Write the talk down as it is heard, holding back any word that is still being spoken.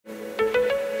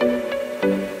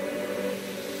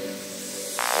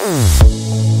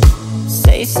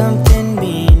something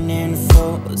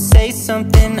meaningful. Say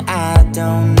something I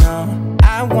don't know.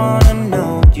 I wanna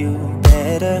know you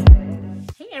better.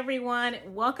 Hey everyone,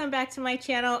 welcome back to my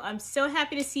channel. I'm so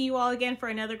happy to see you all again for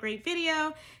another great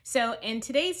video. So in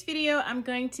today's video, I'm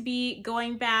going to be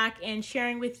going back and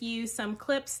sharing with you some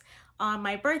clips on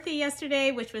my birthday yesterday,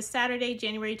 which was Saturday,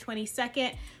 January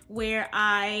 22nd, where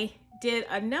I did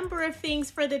a number of things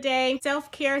for the day,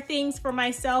 self-care things for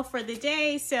myself for the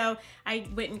day. So I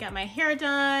went and got my hair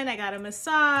done, I got a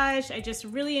massage, I just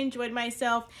really enjoyed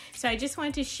myself. So I just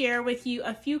wanted to share with you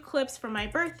a few clips from my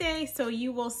birthday, so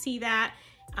you will see that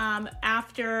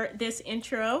after this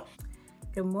intro.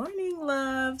 Good morning,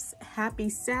 loves. Happy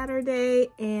Saturday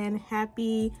and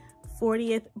happy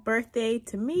 40th birthday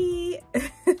to me.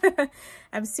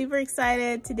 I'm super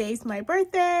excited. Today's my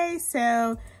birthday,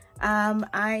 so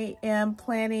I am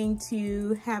planning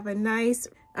to have a nice,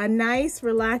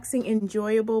 relaxing,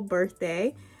 enjoyable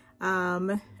birthday.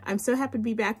 I'm so happy to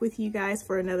be back with you guys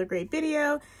for another great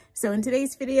video. So in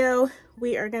today's video,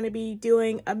 we are going to be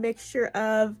doing a mixture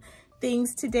of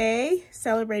things today,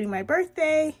 celebrating my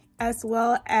birthday, as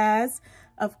well as,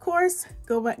 of course,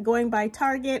 going by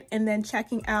Target and then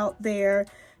checking out their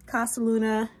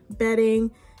Casaluna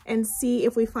bedding and see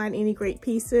if we find any great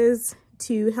pieces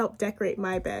to help decorate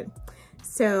my bed.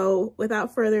 So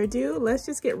without further ado, let's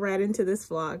just get right into this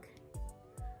vlog.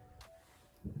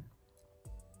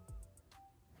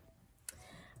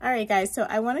 All right, guys, so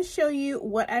I want to show you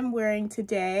what I'm wearing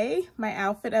today, my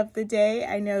outfit of the day.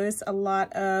 I notice a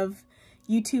lot of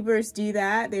YouTubers do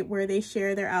that, where they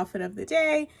share their outfit of the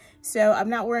day. So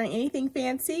I'm not wearing anything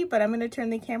fancy, but I'm going to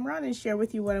turn the camera on and share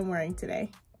with you what I'm wearing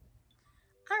today.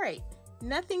 All right.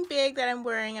 Nothing big that I'm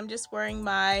wearing. I'm just wearing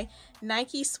my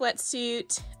Nike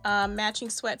sweatsuit, matching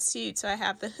sweatsuit. So I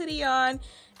have the hoodie on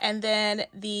and then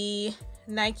the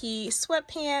Nike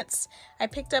sweatpants. I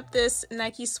picked up this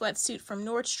Nike sweatsuit from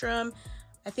Nordstrom.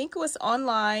 I think it was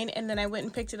online, and then I went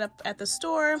and picked it up at the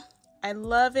store. I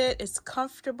love it. It's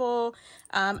comfortable.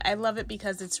 I love it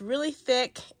because it's really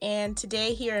thick, and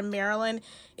today here in Maryland,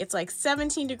 it's like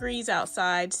 17 degrees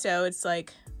outside, so it's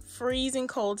like freezing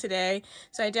cold today.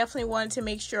 So I definitely wanted to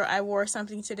make sure I wore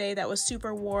something today that was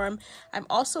super warm. I'm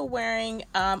also wearing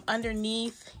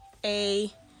underneath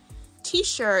a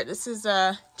t-shirt. This is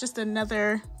just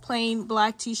another plain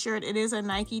black t-shirt. It is a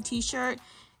Nike t-shirt.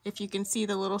 If you can see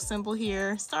the little symbol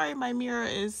here. Sorry, my mirror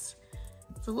is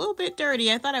a little bit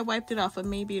dirty. I thought I wiped it off, but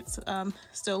maybe it's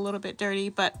still a little bit dirty.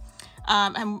 But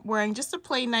I'm wearing just a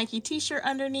plain Nike t-shirt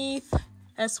underneath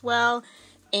as well.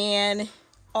 And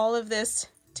all of this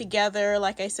together,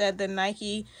 like I said, the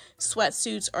Nike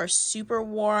sweatsuits are super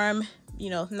warm, you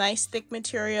know, nice thick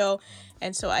material,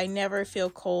 and so I never feel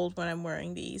cold when I'm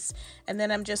wearing these. And then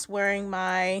I'm just wearing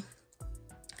my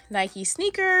Nike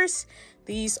sneakers.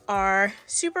 These are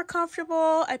super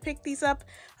comfortable. I picked these up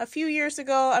a few years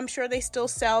ago. I'm sure they still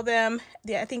sell them.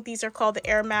 I think these are called the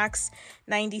Air Max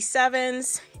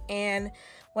 97s, and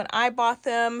when I bought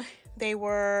them, they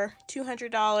were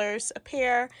 $200 a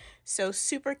pair. So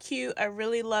super cute. I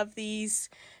really love these.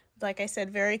 Like I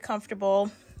said, very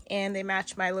comfortable, and they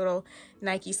match my little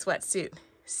Nike sweatsuit.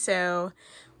 So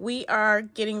we are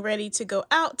getting ready to go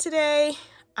out today.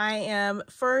 I am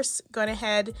first going to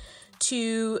head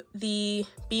to the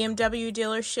BMW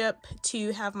dealership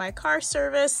to have my car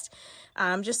serviced.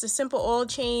 Just a simple oil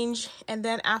change. And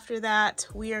then after that,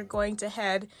 we are going to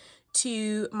head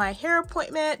to my hair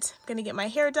appointment. I'm gonna get my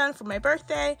hair done for my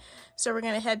birthday, so we're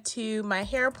gonna head to my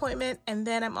hair appointment, and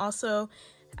then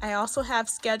I also have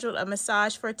scheduled a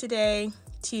massage for today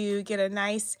to get a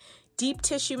nice deep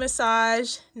tissue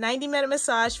massage, 90-minute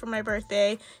massage for my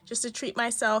birthday, just to treat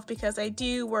myself, because I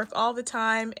do work all the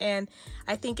time, and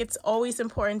I think it's always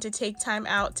important to take time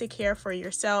out to care for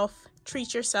yourself,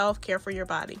 treat yourself, care for your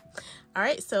body. All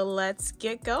right, so let's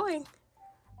get going.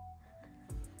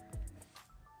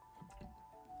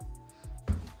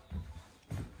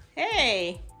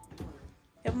 Hey,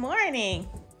 good morning.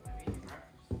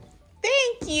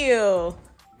 Thank you.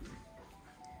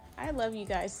 I love you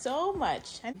guys so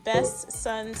much. Best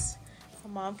sons a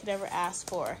mom could ever ask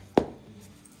for.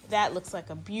 That looks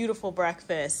like a beautiful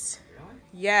breakfast. Really?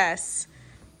 Yes.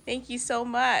 Thank you so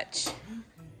much.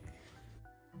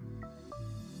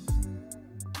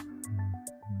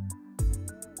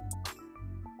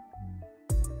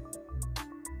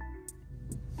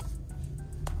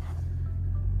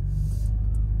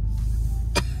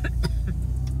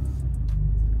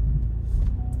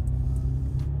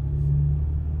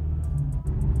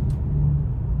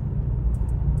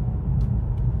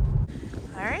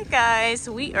 Guys,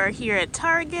 we are here at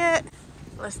Target.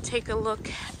 Let's take a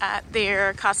look at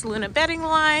their Casaluna bedding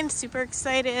line. Super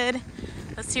excited.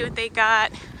 Let's see what they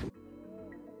got.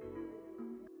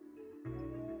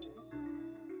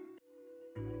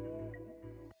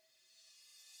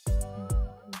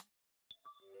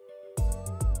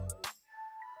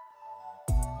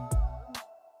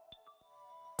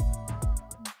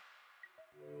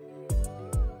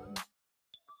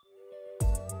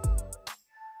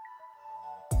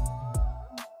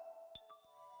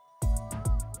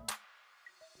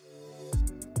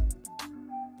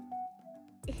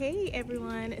 Hey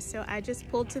everyone, so I just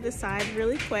pulled to the side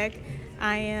really quick.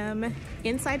 I am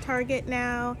inside Target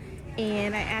now,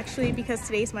 and I actually, because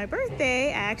today's my birthday,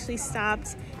 I actually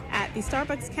stopped at the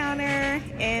Starbucks counter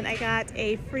and I got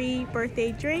a free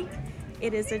birthday drink.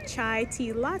 It is a chai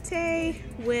tea latte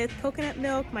with coconut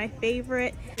milk, my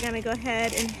favorite. I'm gonna go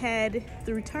ahead and head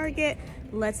through Target.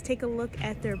 Let's take a look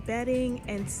at their bedding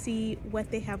and see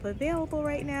what they have available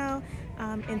right now,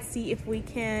 and see if we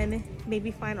can maybe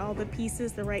find all the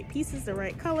pieces, the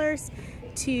right colors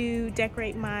to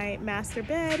decorate my master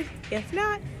bed. If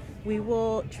not, we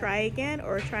will try again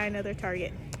or try another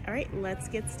Target. All right, let's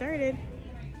get started.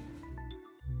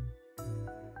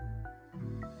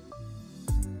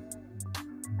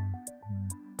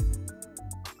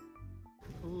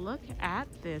 Look at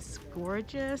this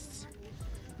gorgeous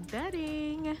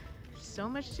bedding. So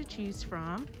much to choose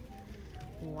from.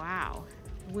 Wow.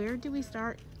 Where do we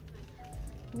start?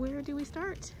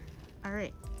 All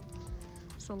right,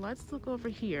 so let's look over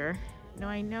here. Now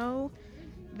I know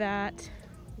that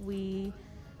we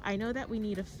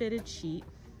need a fitted sheet.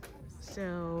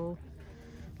 So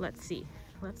let's see,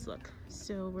 let's look.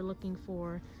 So we're looking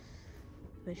for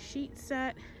the sheet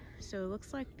set. So it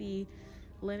looks like the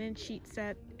linen sheet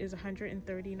set is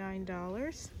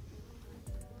 $139.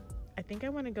 I think I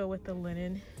want to go with the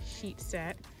linen sheet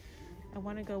set. I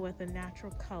want to go with a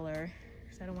natural color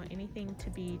because I don't want anything to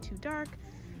be too dark.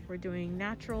 We're doing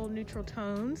natural neutral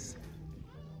tones.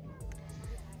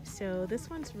 So this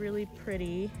one's really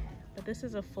pretty, but this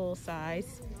is a full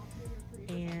size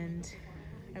and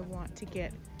I want to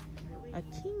get a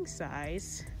king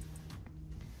size.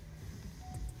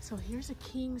 So here's a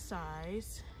king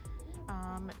size.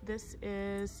 This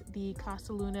is the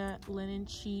Casaluna linen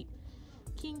sheet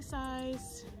king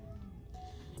size.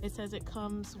 It says it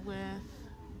comes with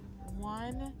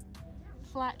one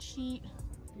flat sheet,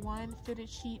 one fitted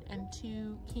sheet, and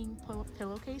 2 king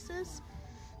pillowcases.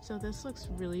 So this looks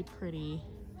really pretty.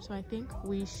 So I think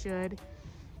we should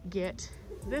get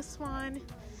this one.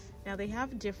 Now they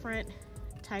have different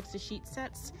types of sheet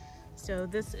sets. So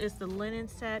this is the linen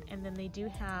set, and then they do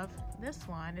have this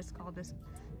one. It's called this,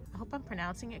 I hope I'm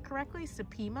pronouncing it correctly,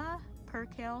 Supima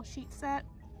percale sheet set.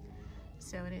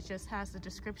 So, and it just has the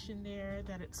description there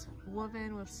that it's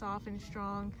woven with soft and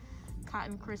strong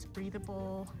cotton crisp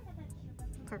breathable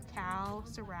percale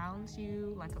surrounds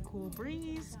you like a cool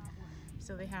breeze.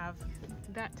 So they have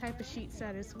that type of sheet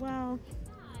set as well.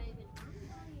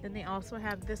 Then they also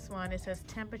have this one. It says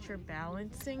temperature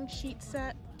balancing sheet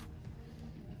set,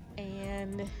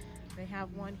 and they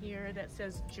have one here that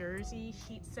says jersey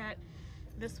sheet set.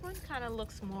 This one kind of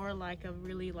looks more like a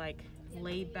really like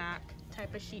laid back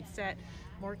type of sheet set,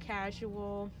 more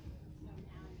casual.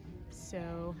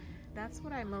 So that's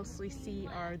what I mostly see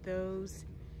are those.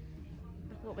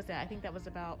 What was that? I think that was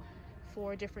about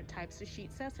 4 different types of sheet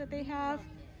sets that they have.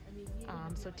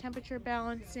 So temperature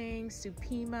balancing,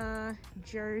 Supima,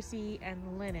 jersey,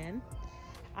 and linen.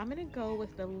 I'm gonna go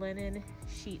with the linen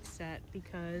sheet set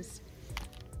because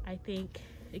I think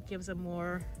it gives a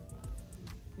more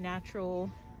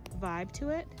natural vibe to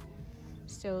it.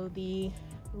 So the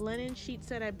linen sheet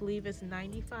set I believe is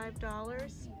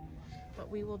 $95, but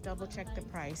we will double check the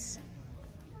price.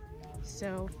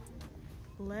 So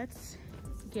let's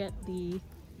get the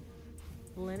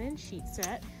linen sheet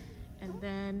set, and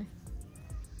then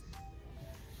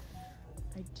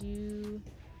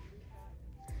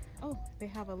they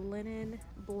have a linen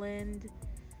blend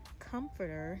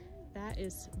comforter. That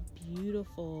is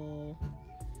beautiful.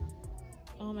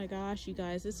 Oh my gosh, you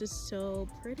guys, this is so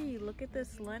pretty. Look at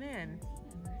this linen.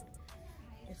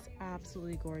 It's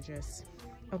absolutely gorgeous.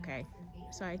 Okay,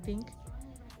 so I think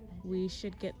we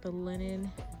should get the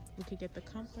linen. We could get the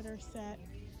comforter set.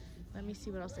 Let me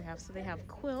see what else they have. So they have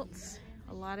quilts,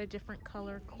 a lot of different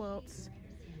color quilts.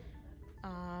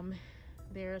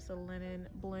 There's a linen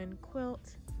blend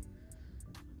quilt.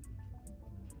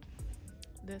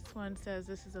 This one says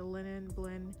this is a linen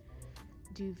blend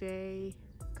duvet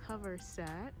cover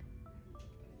set.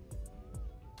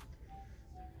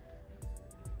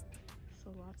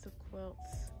 So lots of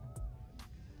quilts.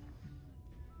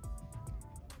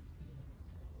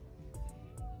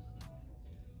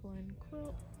 Blend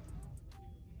quilt.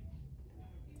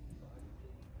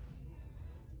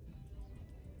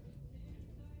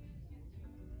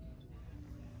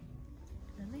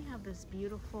 have this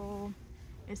beautiful,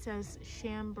 it says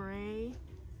chambray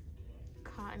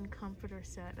cotton comforter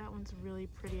set. That one's really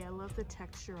pretty. I love the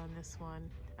texture on this one.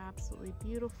 Absolutely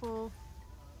beautiful.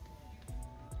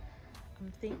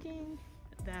 I'm thinking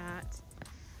that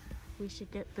we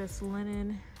should get this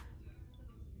linen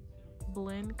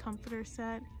blend comforter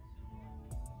set.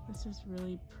 This is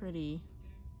really pretty.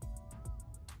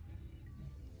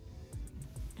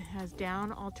 It has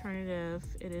down alternative.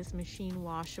 It is machine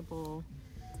washable.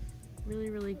 Really,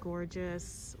 really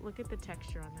gorgeous. Look at the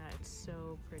texture on that. It's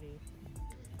so pretty.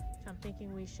 So I'm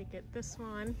thinking we should get this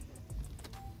one.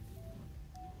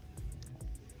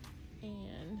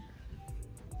 And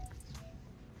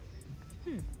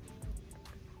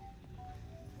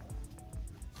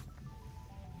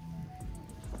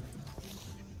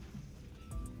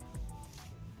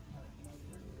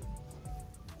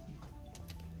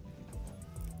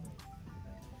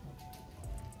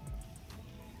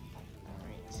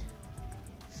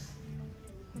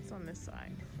what's on this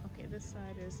side? Okay, this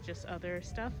side is just other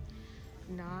stuff,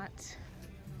 not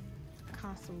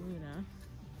Casaluna.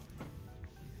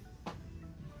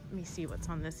 Let me see what's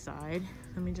on this side.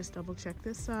 Let me just double check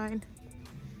this side.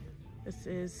 This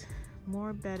is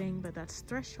more bedding, but that's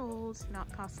Threshold, not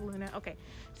Casaluna. Okay,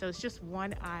 so it's just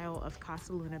one aisle of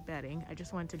Casaluna bedding. I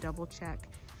just wanted to double check.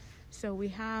 So we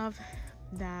have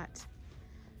that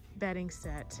bedding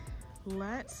set.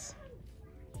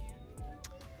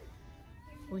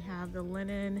 We have the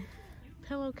linen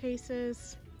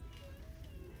pillowcases.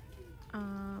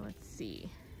 Let's see.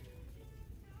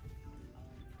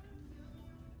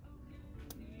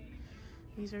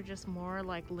 These are just more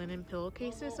like linen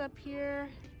pillowcases up here,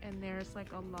 and there's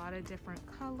like a lot of different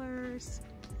colors.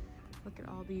 Look at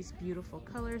all these beautiful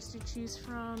colors to choose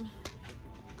from.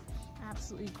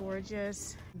 Absolutely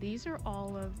gorgeous. These are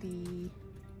all of the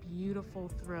beautiful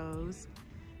throws.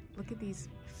 Look at these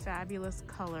fabulous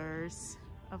colors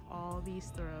of all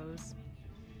these throws.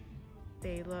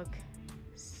 They look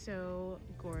so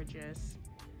gorgeous.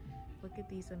 Look at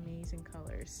these amazing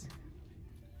colors.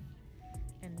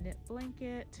 And knit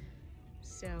blanket.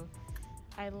 So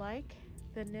I like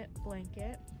the knit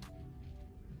blanket.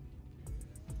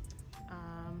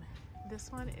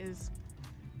 This one is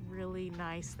really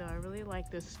nice though. I really like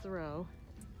this throw.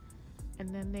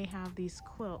 And then they have these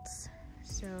quilts.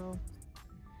 So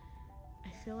I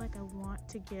feel like I want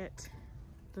to get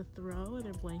the throw or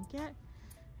the blanket,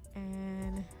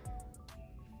 and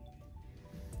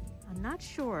I'm not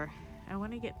sure. I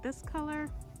want to get this color,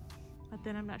 but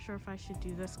then I'm not sure if I should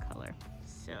do this color.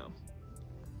 So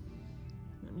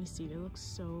let me see. It looks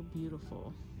so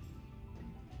beautiful.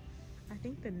 I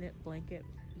think the knit blanket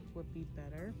would be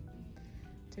better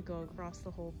to go across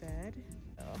the whole bed.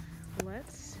 So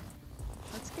let's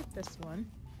get this one.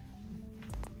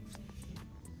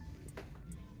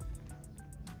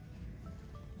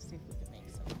 Let's see if we can make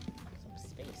some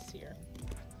space here.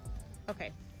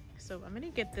 Okay, so I'm gonna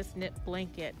get this knit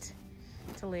blanket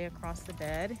to lay across the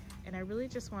bed, and I really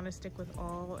just want to stick with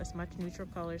as much neutral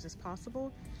colors as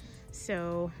possible.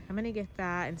 So I'm gonna get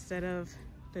that instead of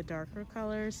the darker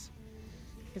colors,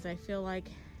 because I feel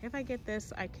like if I get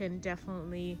this, I can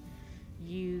definitely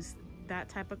use that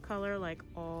type of color like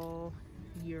all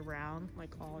year round,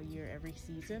 like all year, every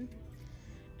season.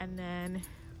 And then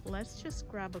let's just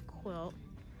grab a quilt.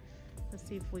 Let's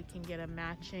see if we can get a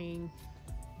matching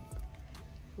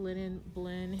linen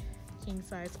blend king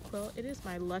size quilt. It is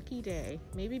my lucky day,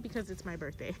 maybe because it's my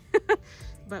birthday,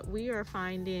 but we are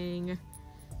finding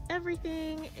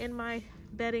everything in my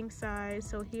bedding size.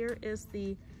 So here is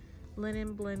the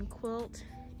linen blend quilt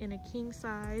in a king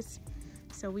size.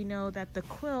 So we know that the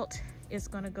quilt is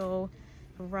going to go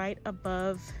right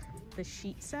above the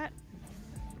sheet set,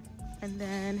 and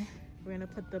then we're going to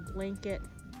put the blanket,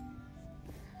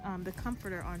 the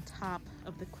comforter on top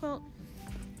of the quilt,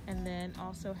 and then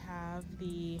also have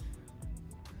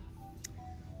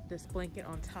this blanket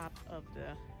on top of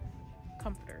the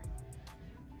comforter.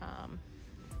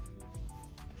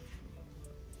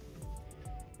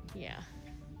 Yeah,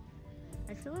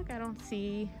 I feel like I don't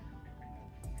see,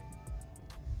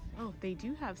 oh, they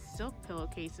do have silk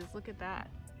pillowcases. Look at that.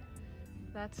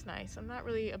 That's nice. I'm not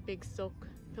really a big silk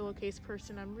pillowcase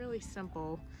person. I'm really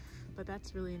simple, but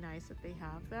that's really nice that they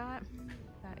have that.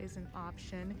 That is an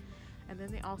option. And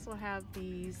then they also have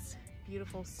these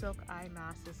beautiful silk eye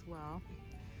masks as well.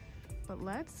 But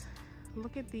let's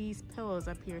look at these pillows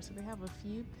up here. So they have a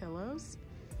few pillows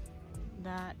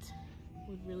that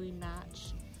would really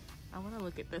match. I want to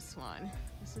look at this one.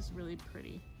 This is really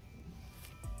pretty.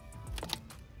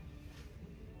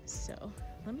 So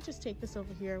let me just take this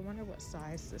over here. I wonder what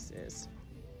size this is.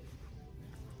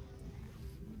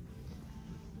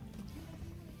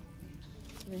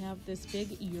 We have this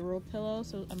big Euro pillow,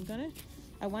 so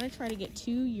I want to try to get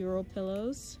 2 Euro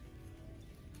pillows.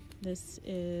 This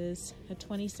is a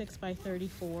 26 by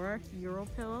 34 Euro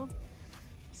pillow.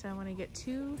 So I want to get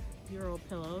 2 Euro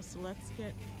pillows. So let's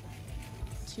get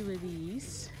 2 of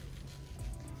these.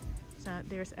 So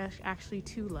there's actually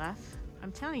 2 left.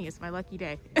 I'm telling you, it's my lucky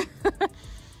day.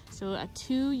 So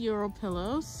 2 Euro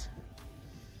pillows.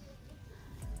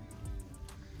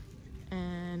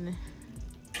 And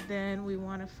then we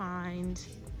want to find,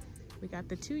 we got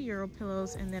the 2 Euro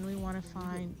pillows, and then we want to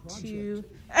find 2.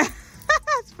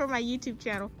 That's for my YouTube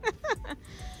channel.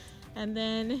 And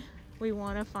then we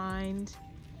want to find,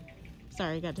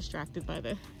 sorry, I got distracted by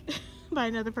the by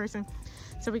another person.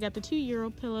 So we got the 2 Euro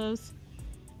pillows,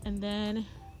 and then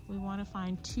we want to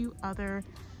find 2 other,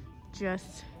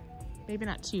 just maybe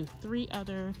not 2, 3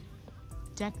 other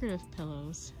decorative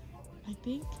pillows. I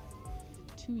think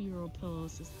 2 Euro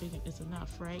pillows is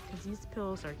enough, right? Because these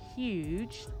pillows are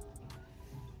huge.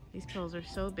 These pillows are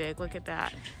so big. Look at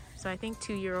that. So I think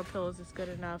 2 Euro pillows is good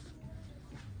enough.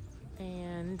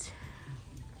 And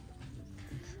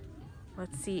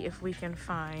let's see if we can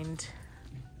find,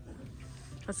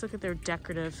 let's look at their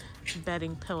decorative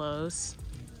bedding pillows.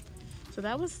 So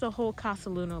that was the whole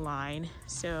Casaluna line.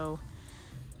 So,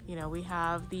 you know, we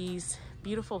have these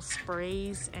beautiful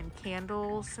sprays and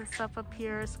candles and stuff up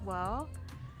here as well.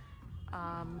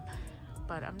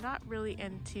 But I'm not really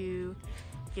into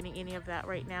getting any of that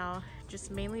right now.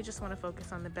 Mainly just want to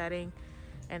focus on the bedding.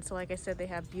 And so, like I said, they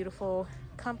have beautiful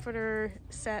comforter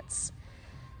sets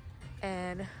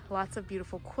and lots of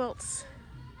beautiful quilts.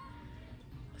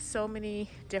 So many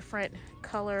different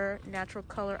natural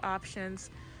color options.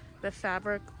 The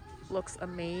fabric looks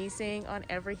amazing on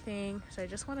everything. So I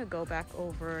just want to go back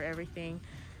over everything.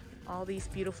 All these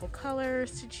beautiful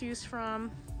colors to choose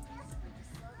from.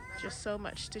 Just so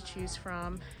much to choose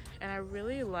from. And I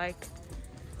really like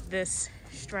this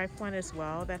stripe one as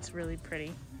well. That's really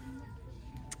pretty.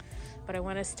 But I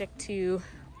want to stick to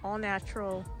all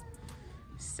natural.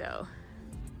 So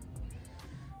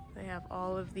they have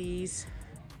all of these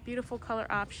beautiful color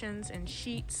options and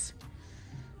sheets.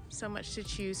 So much to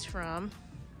choose from.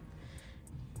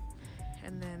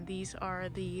 And then these are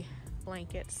the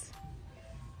blankets.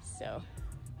 So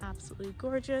absolutely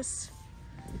gorgeous.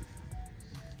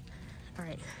 All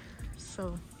right,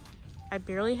 so I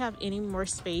barely have any more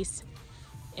space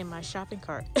in my shopping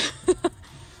cart.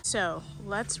 So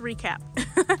let's recap.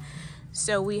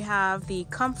 So we have the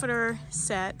comforter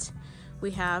set,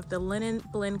 we have the linen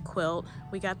blend quilt,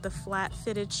 we got the flat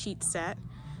fitted sheet set,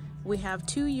 we have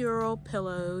 2 Euro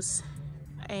pillows,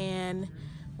 and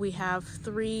we have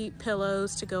 3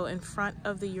 pillows to go in front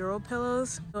of the Euro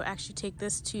pillows. We'll actually take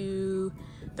this to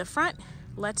the front.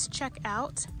 Let's check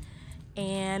out.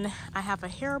 And I have a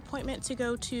hair appointment to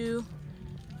go to.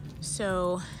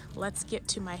 So let's get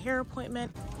to my hair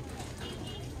appointment.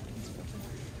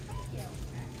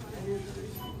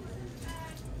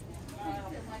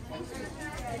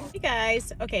 Hey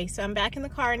guys, okay, so I'm back in the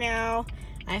car now.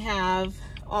 I have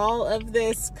all of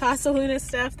this Casaluna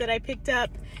stuff that I picked up.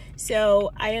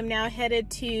 So I am now headed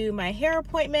to my hair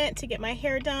appointment to get my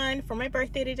hair done for my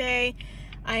birthday today.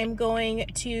 I am going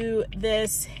to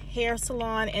this hair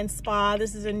salon and spa.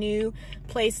 This is a new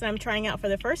place that I'm trying out for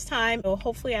the first time. So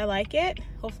hopefully I like it.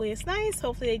 Hopefully it's nice.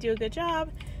 Hopefully they do a good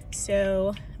job.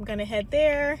 So I'm gonna head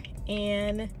there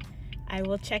and I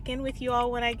will check in with you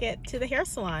all when I get to the hair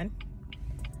salon.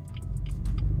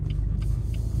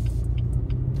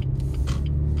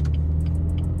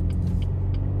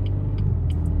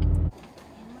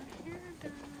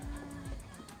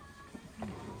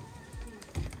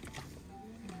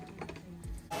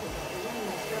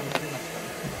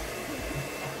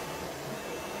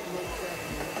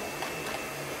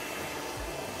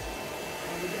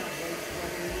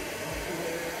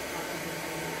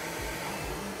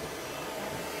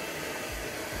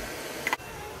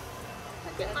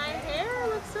 Look at my hair, it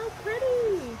looks so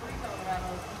pretty.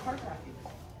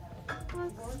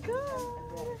 Looks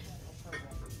good.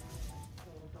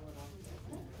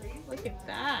 Look at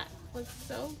that, looks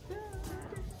so good.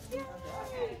 Yay.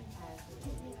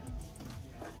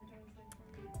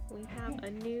 We have a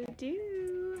new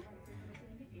do.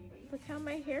 Look how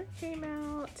my hair came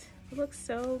out. It looks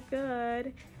so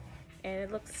good. And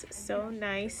it looks so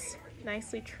nice,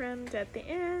 nicely trimmed at the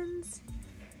ends.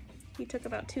 He took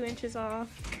about 2 inches off,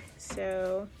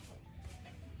 so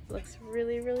it looks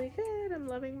really, really good. I'm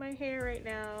loving my hair right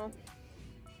now.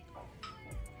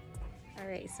 All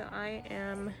right, so I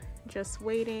am just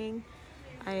waiting.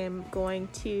 I am going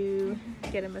to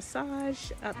get a massage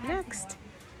up next.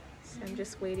 So I'm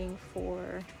just waiting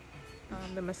for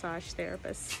the massage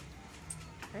therapist.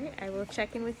 All right, I will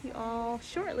check in with you all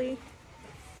shortly.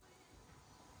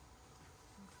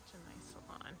 Such a nice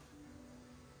salon.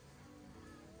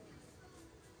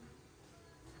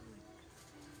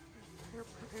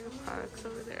 Hair products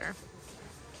over there.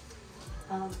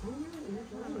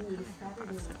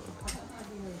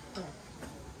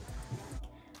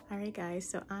 Alright guys,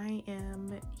 so I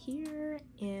am here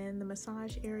in the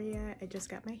massage area. I just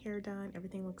got my hair done.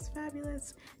 Everything looks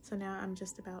fabulous. So now I'm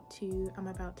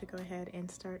about to go ahead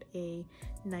and start a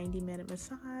 90-minute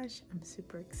massage. I'm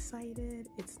super excited.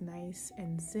 It's nice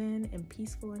and zen and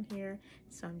peaceful in here.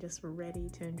 So I'm just ready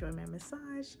to enjoy my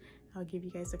massage. I'll give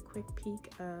you guys a quick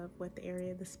peek of what the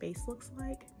area of the space looks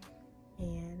like.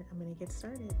 And I'm gonna get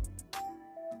started.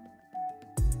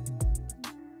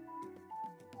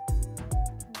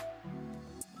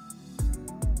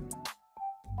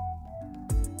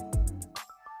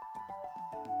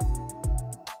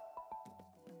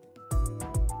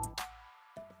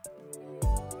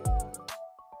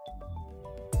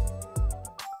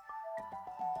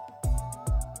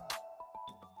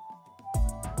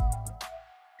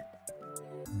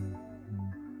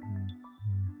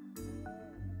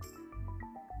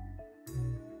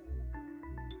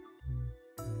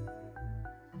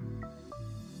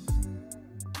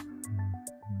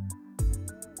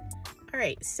 All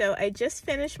right, so I just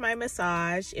finished my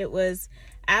massage. It was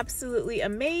absolutely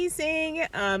amazing.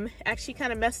 Actually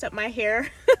kind of messed up my hair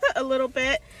a little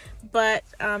bit, but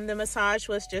the massage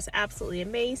was just absolutely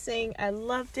amazing. I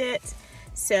loved it.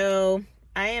 So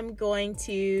I am going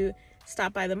to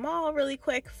stop by the mall really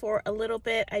quick for a little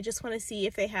bit. I just want to see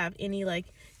if they have any like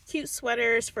cute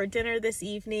sweaters for dinner this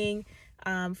evening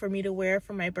for me to wear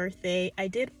for my birthday. I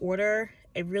did order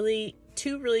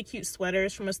two really cute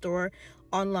sweaters from a store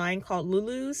online called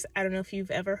Lulu's. I don't know if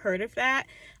you've ever heard of that,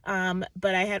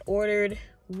 but I had ordered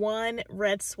one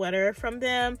red sweater from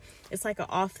them. It's like an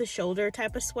off-the-shoulder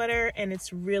type of sweater, and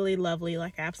it's really lovely.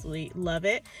 Like, I absolutely love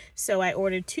it. So I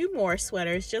ordered two more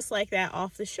sweaters just like that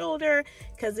off the shoulder,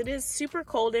 because it is super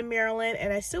cold in Maryland,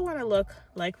 and I still want to look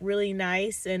like really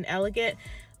nice and elegant,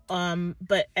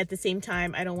 but at the same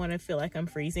time I don't want to feel like I'm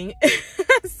freezing.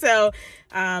 So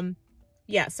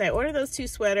yeah, so I ordered those two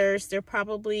sweaters. They're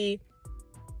probably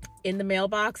in the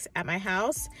mailbox at my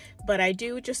house, but I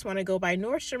do just want to go by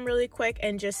Nordstrom really quick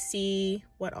and just see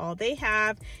what all they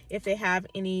have, if they have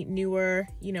any newer,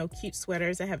 you know, cute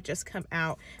sweaters that have just come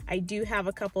out. I do have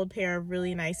a couple of pair of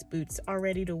really nice boots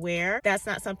already to wear. That's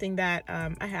not something that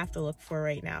I have to look for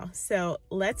right now. So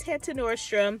let's head to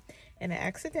Nordstrom. And I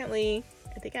accidentally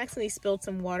spilled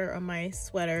some water on my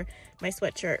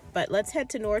sweatshirt, but let's head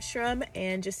to Nordstrom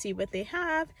and just see what they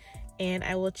have, and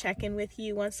I will check in with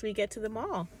you once we get to the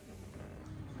mall.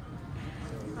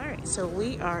 All right, so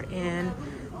we are in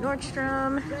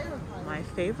Nordstrom, my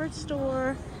favorite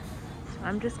store. So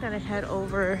I'm just gonna head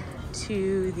over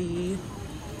to the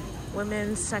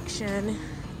women's section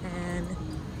and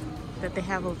that they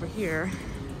have over here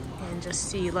and just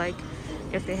see like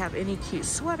if they have any cute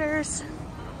sweaters.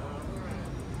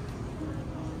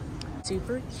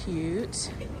 Super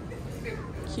cute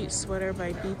sweater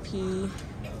by BP.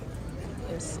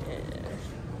 This is,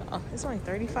 oh, it's only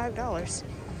 $35.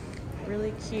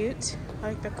 Really cute. I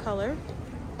like the color.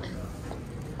 Let's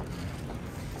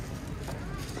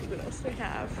see what else they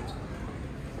have.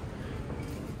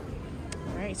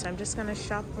 All right, so I'm just gonna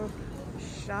shop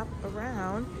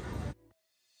around.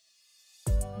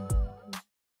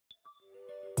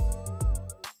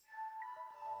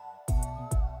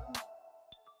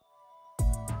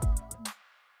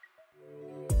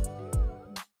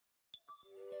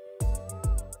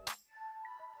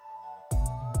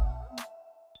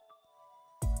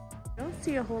 I don't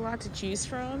see a whole lot to choose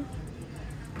from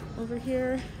over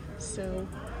here, so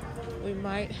we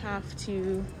might have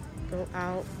to go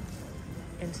out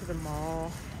into the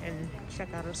mall and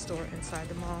check out a store inside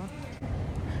the mall.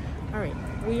 All right,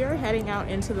 we are heading out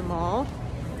into the mall.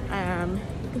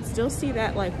 You can still see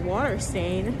that like water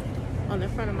stain on the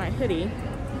front of my hoodie.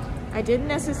 I didn't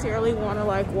necessarily want to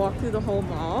like walk through the whole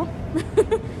mall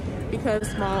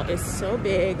because the mall is so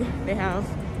big. They have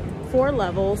 4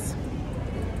 levels.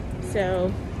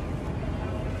 So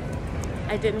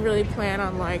I didn't really plan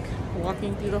on like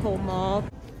walking through the whole mall.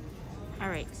 All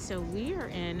right, so we are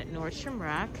in Nordstrom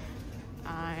Rack.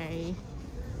 I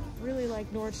really like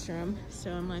Nordstrom,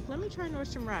 so I'm like, let me try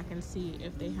Nordstrom Rack and see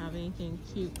if they have anything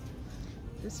cute.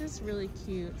 This is really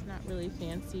cute. It's not really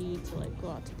fancy to like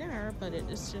go out to dinner, but it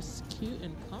is just cute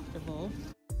and comfortable.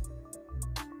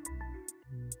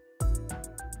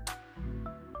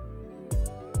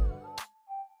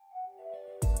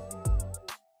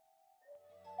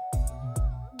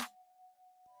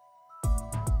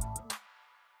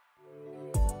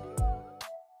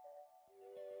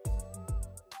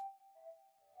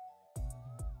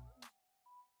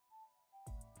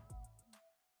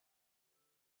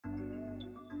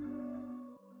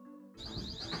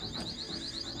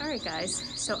 Alright guys,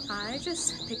 so I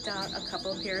just picked out a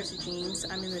couple of pairs of jeans.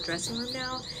 I'm in the dressing room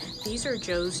now. These are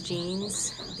Joe's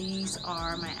jeans. These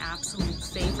are my absolute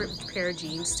favorite pair of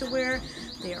jeans to wear.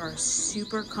 They are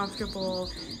super comfortable,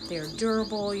 they're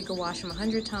durable, you can wash them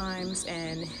 100 times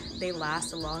and they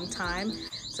last a long time.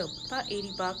 So about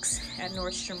 80 bucks at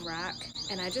Nordstrom Rack.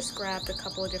 And I just grabbed a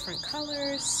couple of different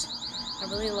colors. I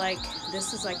really like,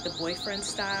 this is like the boyfriend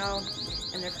style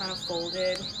and they're kind of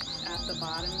folded at the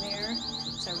bottom there.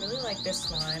 So I really like this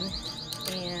one,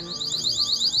 and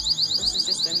this is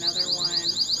just another one,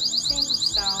 same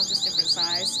style, just different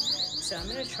size. So I'm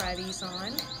gonna try these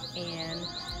on and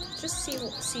just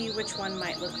see which one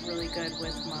might look really good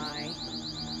with my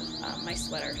my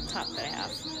sweater top that I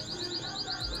have.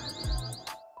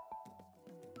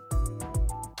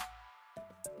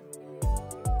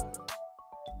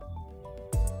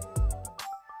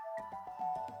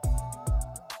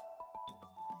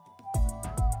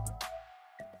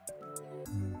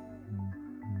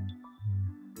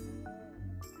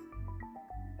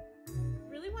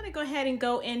 Go ahead and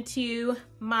go into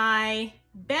my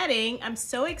bedding. I'm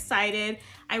so excited.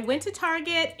 I went to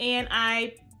Target and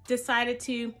I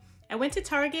went to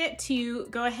Target to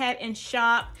go ahead and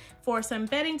shop for some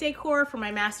bedding decor for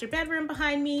my master bedroom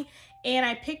behind me, and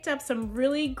I picked up some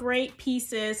really great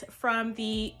pieces from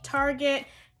the Target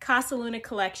Casaluna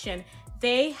collection.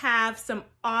 They have some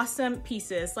awesome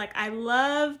pieces. Like, I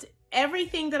loved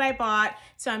everything that I bought,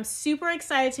 so I'm super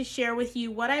excited to share with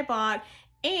you what I bought.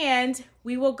 And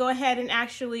we will go ahead and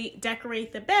actually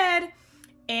decorate the bed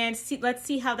and see, let's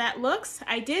see how that looks.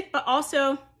 But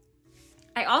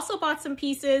I also bought some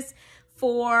pieces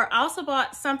I also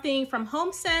bought something from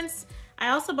HomeSense. I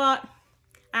also bought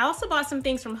some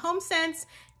things from HomeSense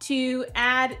to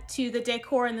add to the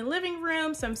decor in the living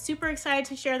room. So I'm super excited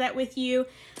to share that with you.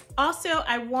 Also,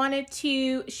 I wanted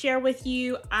to share with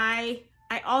you, I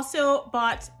also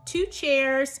bought 2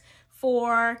 chairs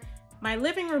for my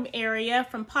living room area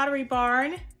from Pottery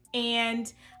Barn,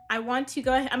 and I'm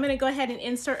gonna go ahead and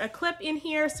insert a clip in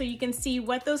here so you can see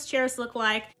what those chairs look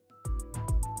like.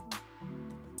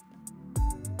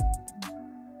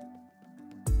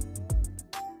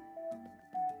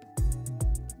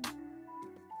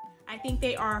 I think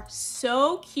they are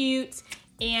so cute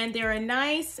and they're a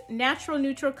nice natural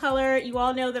neutral color. You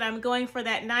all know that I'm going for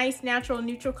that nice natural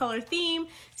neutral color theme,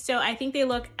 so I think they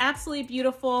look absolutely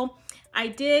beautiful. I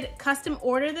did custom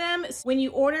order them. When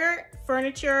you order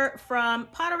furniture from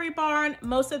Pottery Barn,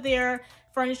 most of their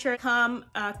furniture come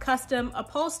custom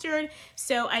upholstered.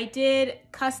 So I did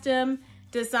custom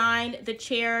design the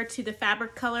chair to the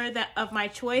fabric color of my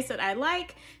choice that I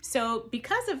like. So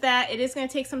because of that, it is going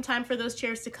to take some time for those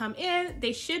chairs to come in.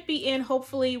 They should be in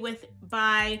hopefully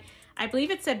by I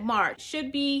believe it said March.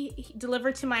 Should be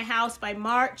delivered to my house by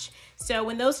March. So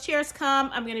when those chairs come,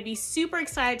 I'm gonna be super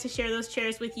excited to share those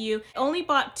chairs with you. I only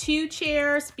bought 2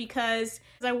 chairs because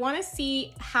I wanna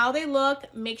see how they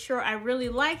look, make sure I really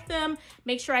like them,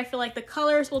 make sure I feel like the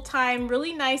colors will tie in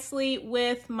really nicely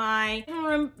with my living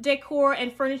room decor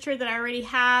and furniture that I already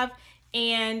have.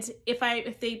 And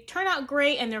if they turn out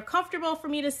great and they're comfortable for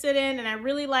me to sit in and I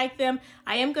really like them,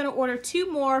 I am gonna order 2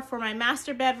 more for my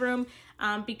master bedroom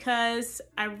because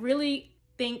I really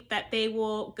think that they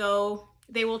will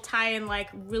tie in like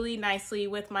really nicely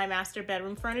with my master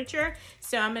bedroom furniture.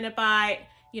 So I'm gonna buy,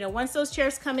 once those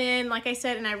chairs come in, like I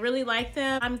said, and I really like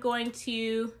them, I'm going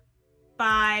to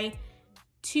buy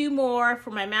 2 more for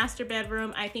my master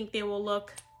bedroom. I think they would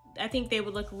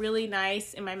look really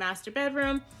nice in my master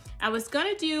bedroom. I was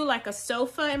gonna do like a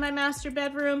sofa in my master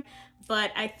bedroom,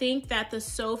 but I think that the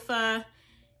sofa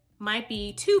might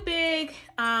be too big.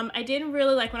 I didn't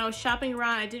really, like when I was shopping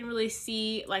around, I didn't really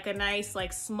see like a nice,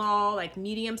 like small, like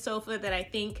medium sofa that I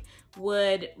think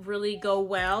would really go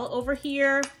well over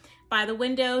here by the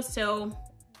window. So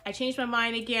I changed my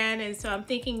mind again. And so I'm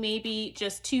thinking maybe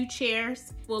just 2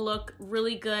 chairs will look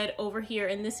really good over here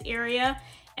in this area.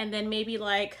 And then maybe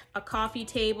like a coffee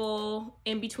table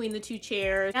in between the 2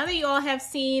 chairs. Now that you all have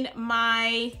seen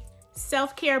my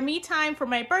self-care me time for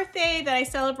my birthday that I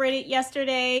celebrated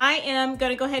yesterday, I am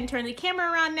gonna go ahead and turn the camera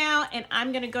around now, and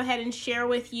I'm gonna go ahead and share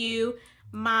with you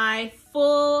my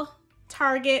full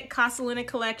Target Casaluna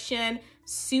collection.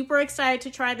 Super excited to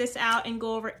try this out and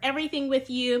go over everything with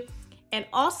you. And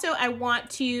also I want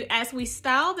to, as we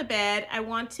style the bed, I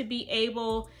want to be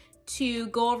able to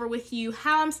go over with you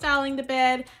how I'm styling the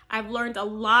bed. I've learned a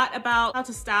lot about how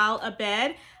to style a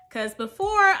bed, because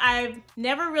before I've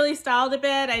never really styled a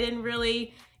bed. I didn't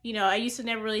really, I used to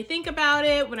never really think about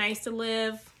it when I used to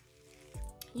live,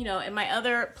 in my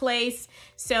other place.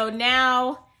 So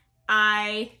now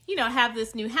I, have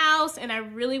this new house and I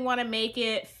really want to make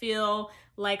it feel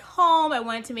like home. I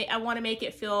want to make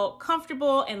it feel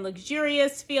comfortable and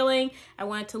luxurious feeling. I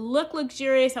want it to look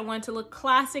luxurious. I want it to look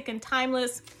classic and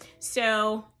timeless.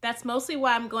 So that's mostly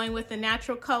why I'm going with the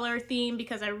natural color theme,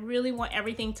 because I really want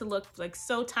everything to look like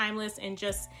so timeless and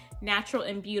just natural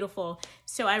and beautiful.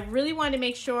 So I really wanted to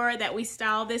make sure that we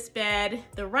style this bed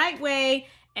the right way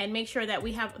and make sure that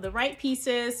we have the right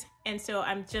pieces. And so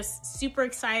I'm just super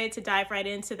excited to dive right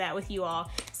into that with you all.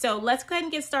 So let's go ahead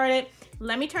and get started.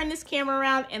 Let me turn this camera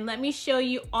around and let me show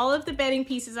you all of the bedding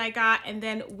pieces I got, and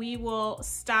then we will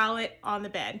style it on the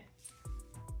bed.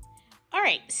 All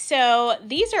right, so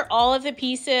these are all of the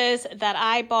pieces that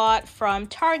I bought from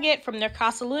Target from their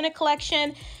Casaluna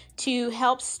collection to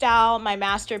help style my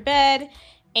master bed.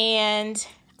 And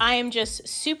I am just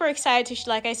super excited to,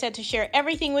 like I said, to share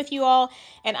everything with you all.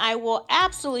 And I will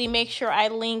absolutely make sure I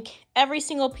link every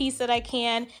single piece that I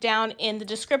can down in the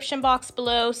description box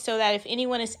below, so that if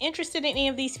anyone is interested in any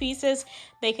of these pieces,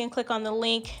 they can click on the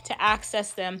link to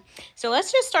access them. So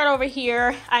let's just start over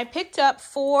here. I picked up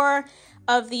 4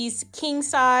 of these king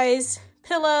size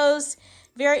pillows,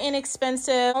 very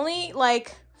inexpensive, only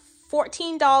like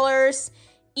 $14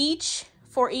 each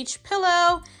for each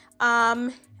pillow.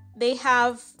 They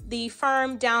have the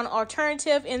firm down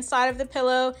alternative inside of the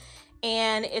pillow,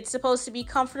 and it's supposed to be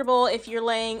comfortable if you're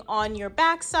laying on your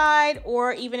back side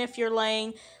or even if you're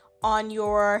laying on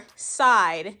your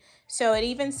side. So it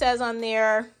even says on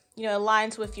there, you know,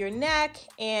 aligns with your neck,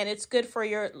 and it's good for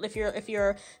your, if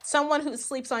you're someone who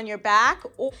sleeps on your back,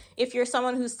 or if you're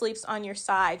someone who sleeps on your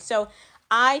side. So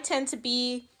I tend to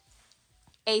be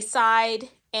a side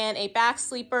and a back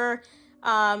sleeper.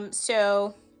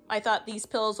 So I thought these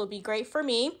pillows will be great for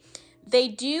me. They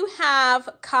do have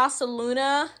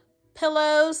Casaluna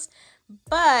pillows,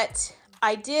 but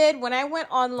I did, when I went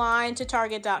online to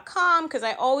Target.com, because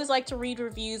I always like to read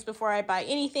reviews before I buy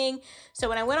anything. So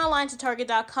when I went online to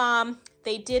Target.com,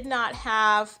 they did not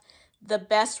have the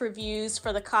best reviews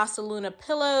for the Casaluna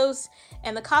pillows.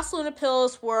 And the Casaluna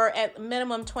pillows were at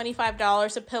minimum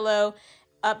 $25 a pillow,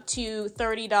 up to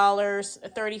 $30,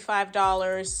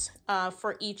 $35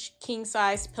 for each king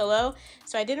size pillow.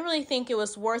 So I didn't really think it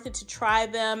was worth it to try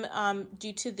them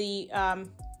due to the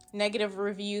negative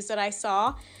reviews that I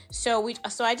saw. So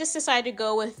I just decided to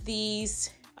go with these.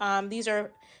 These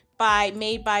are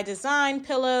Made by Design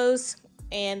pillows,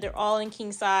 and they're all in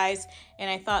king size, and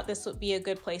I thought this would be a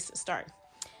good place to start.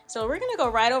 So we're gonna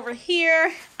go right over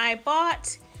here. I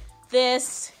bought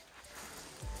this.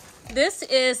 This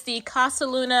is the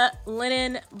Casaluna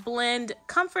Linen Blend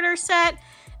Comforter Set.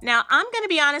 Now, I'm going to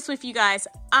be honest with you guys.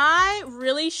 I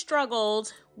really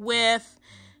struggled with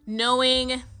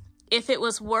knowing if it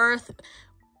was worth,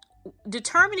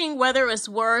 determining whether it was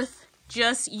worth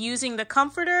just using the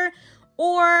comforter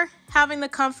or having the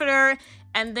comforter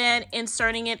and then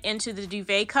inserting it into the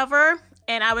duvet cover.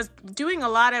 And I was doing a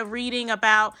lot of reading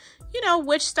about, you know,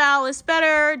 which style is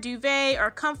better, duvet or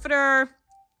comforter.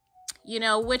 You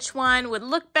know, which one would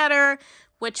look better,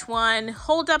 which one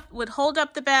would hold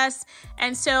up the best.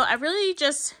 And so I really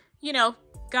just, you know,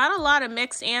 got a lot of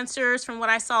mixed answers from what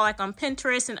I saw like on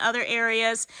Pinterest and other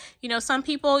areas. You know, some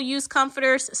people use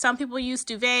comforters, some people use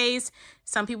duvets,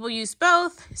 some people use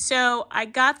both. So I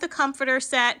got the comforter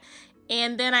set,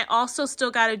 and then I also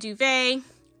still got a duvet.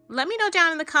 Let me know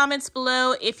down in the comments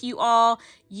below if you all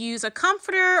use a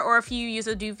comforter, or if you use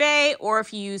a duvet, or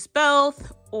if you use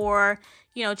both, or,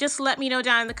 you know, just let me know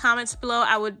down in the comments below.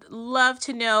 I would love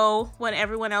to know what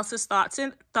everyone else's thoughts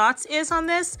is on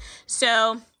this.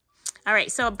 So, all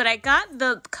right, but I got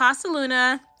the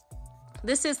Casaluna.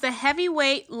 This is the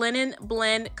Heavyweight Linen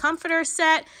Blend Comforter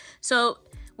Set. So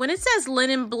when it says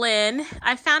linen blend,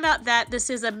 I found out that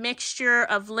this is a mixture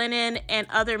of linen and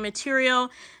other material.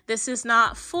 This is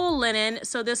not full linen,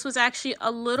 so this was actually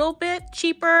a little bit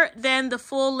cheaper than the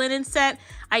full linen set.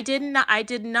 I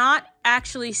did not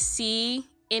actually see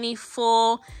any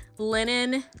full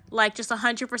linen, like just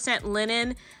 100%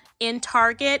 linen in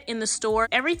Target in the store.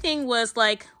 Everything was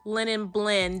like linen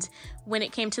blend when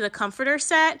it came to the comforter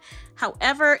set.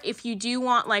 However, if you do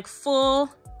want like full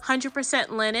 100%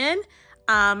 linen,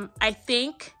 I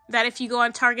think that if you go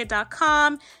on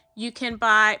Target.com, you can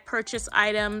purchase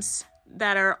items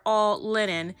that are all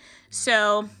linen.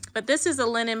 So, but this is a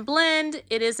linen blend.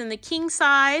 It is in the king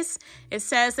size. It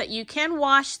says that you can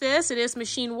wash this. It is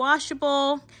machine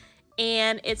washable.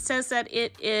 And it says that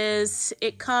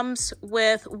it comes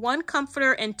with 1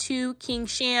 comforter and 2 king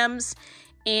shams.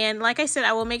 And like I said,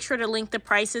 I will make sure to link the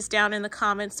prices down in the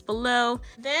comments below.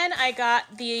 Then I got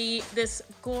this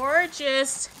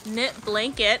gorgeous knit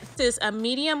blanket. This is a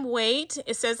medium weight.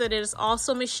 It says that it is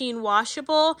also machine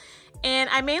washable. And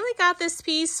I mainly got this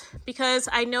piece because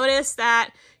I noticed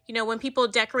that, you know, when people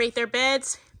decorate their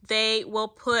beds, they will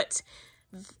put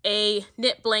a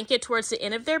knit blanket towards the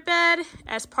end of their bed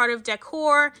as part of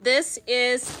decor. This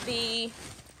is the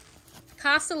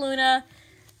Casaluna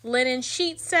linen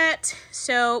sheet set.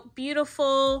 So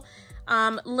beautiful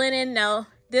linen. Now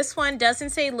this one doesn't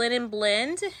say linen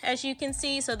blend, as you can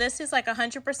see. So this is like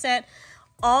 100%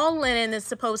 all linen that's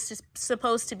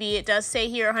supposed to be. It does say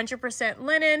here 100%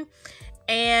 linen,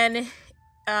 and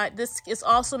this is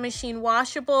also machine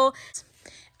washable.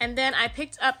 And then I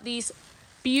picked up these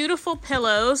beautiful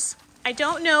pillows. I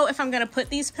don't know if I'm gonna put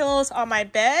these pillows on my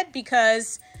bed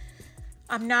because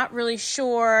I'm not really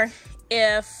sure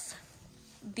if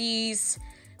these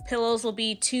pillows will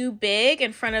be too big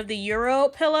in front of the Euro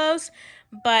pillows,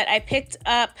 but I picked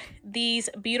up these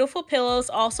beautiful pillows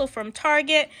also from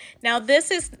Target. Now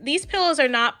these pillows are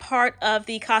not part of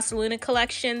the Casaluna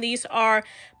collection. These are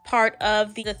part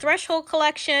of the Threshold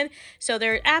collection, so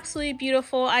they're absolutely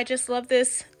beautiful. I just love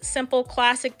this simple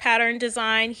classic pattern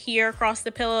design here across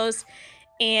the pillows,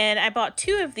 and I bought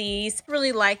 2 of these.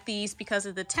 Really like these because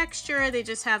of the texture. They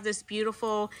just have this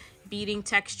beautiful beading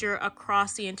texture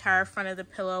across the entire front of the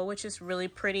pillow, which is really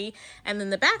pretty. And then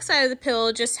the back side of the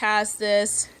pillow just has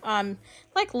this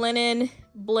like linen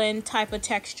blend type of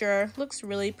texture. Looks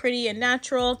really pretty and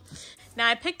natural. Now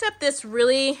I picked up this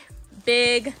really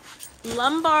big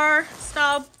lumbar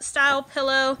style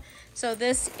pillow. So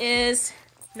this is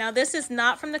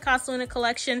not from the Casaluna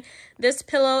collection. This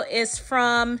pillow is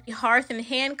from the Hearth and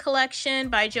Hand collection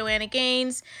by Joanna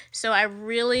Gaines. So I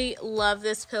really love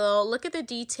this pillow. Look at the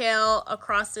detail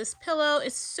across this pillow.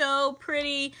 It's so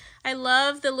pretty. I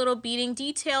love the little beading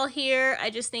detail here. I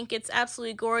just think it's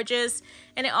absolutely gorgeous.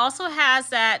 And it also has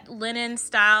that linen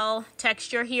style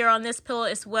texture here on this pillow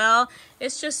as well.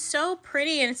 It's just so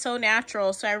pretty and so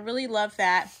natural. So I really love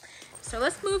that. So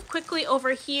let's move quickly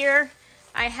over here.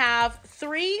 I have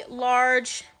 3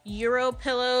 large Euro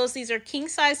pillows. These are king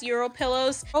size Euro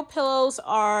pillows. Euro pillows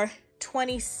are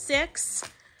 26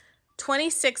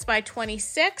 by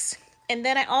 26. And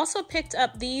then I also picked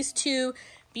up these 2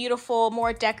 beautiful,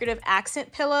 more decorative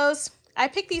accent pillows. I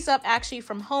picked these up actually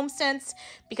from HomeSense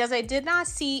because I did not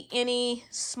see any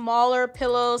smaller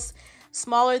pillows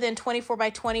smaller than 24 by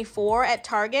 24 at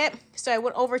Target. So I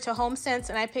went over to HomeSense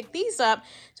and I picked these up.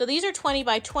 So these are 20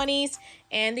 by 20s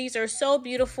and these are so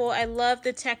beautiful. I love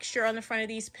the texture on the front of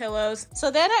these pillows.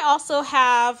 So then I also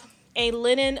have a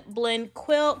linen blend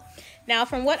quilt. Now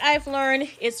from what I've learned,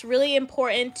 it's really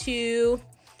important to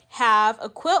have a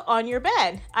quilt on your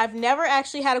bed. I've never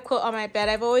actually had a quilt on my bed.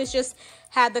 I've always just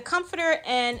had the comforter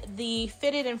and the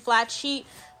fitted and flat sheet,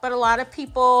 but a lot of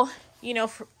people, you know,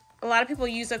 a lot of people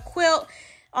use a quilt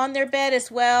on their bed as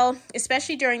well,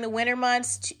 especially during the winter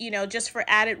months, you know, just for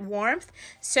added warmth.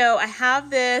 So I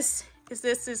have this, because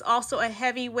this is also a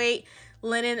heavyweight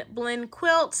linen blend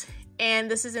quilt, and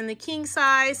this is in the king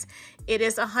size. It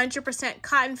is 100%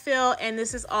 cotton fill, and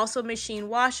this is also machine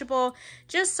washable.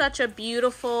 Just such a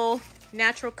beautiful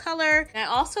natural color. And I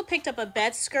also picked up a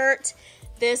bed skirt.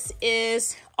 This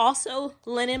is also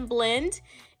linen blend.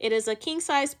 It is a king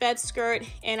size bed skirt,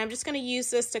 and I'm just going to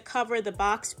use this to cover the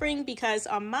box spring because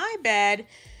on my bed,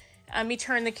 let me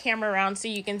turn the camera around so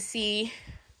you can see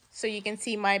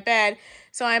my bed.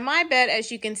 So on my bed,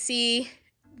 as you can see,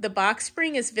 the box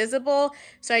spring is visible.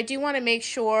 So I do want to make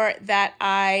sure that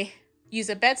I use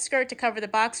a bed skirt to cover the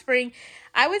box spring.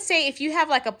 I would say if you have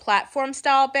like a platform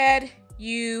style bed,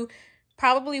 you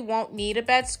probably won't need a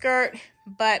bed skirt,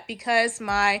 but because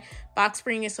my box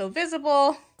spring is so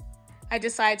visible, I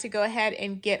decided to go ahead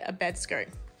and get a bed skirt.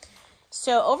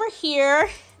 So over here,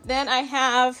 then I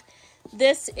have,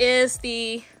 this is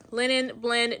the linen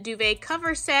blend duvet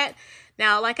cover set.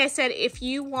 Now, like I said, if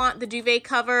you want the duvet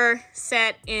cover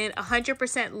set in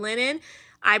 100% linen,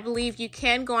 I believe you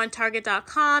can go on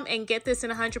Target.com and get this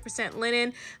in 100%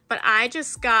 linen, but I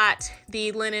just got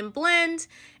the linen blend,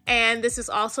 and this is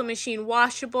also machine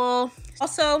washable.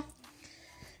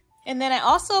 And then I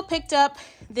also picked up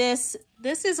this.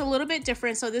 This is a little bit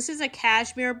different. So this is a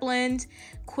cashmere blend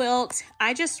quilt.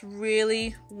 I just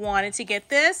really wanted to get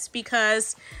this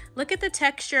because look at the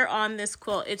texture on this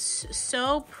quilt. It's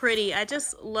so pretty. I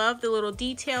just love the little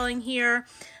detailing here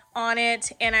on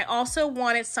it. And I also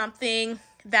wanted something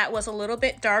that was a little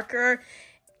bit darker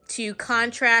to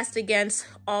contrast against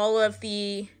all of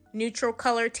the neutral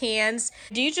color tans.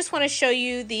 I do just want to show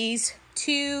you these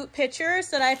 2 pictures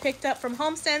that I picked up from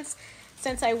HomeSense.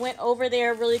 since I went over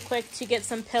there really quick to get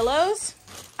some pillows,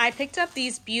 I picked up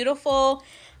these beautiful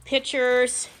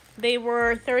pictures. They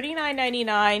were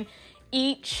 $39.99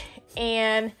 each,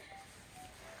 and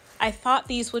I thought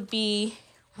these would be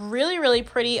really, really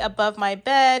pretty above my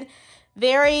bed.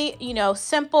 Very, you know,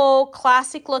 simple,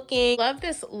 classic looking. Love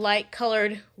this light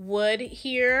colored wood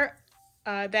here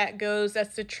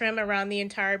that's the trim around the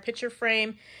entire picture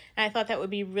frame. And I thought that would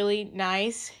be really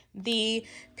nice. The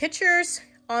pictures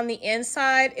on the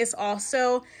inside is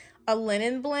also a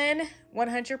linen blend,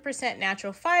 100%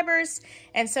 natural fibers.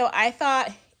 And so I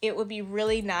thought it would be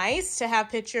really nice to have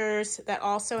pictures that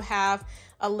also have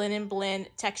a linen blend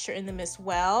texture in them as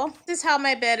well. This is how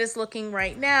my bed is looking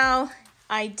right now.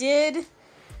 I did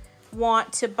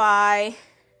want to buy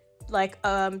like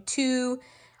 2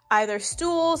 either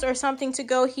stools or something to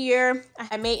go here.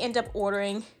 I may end up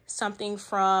ordering something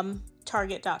from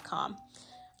Target.com.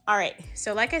 All right,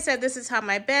 so like I said, this is how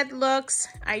my bed looks.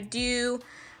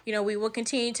 We will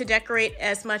continue to decorate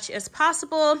as much as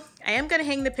possible. I am gonna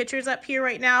hang the pictures up here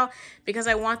right now because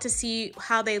I want to see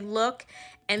how they look.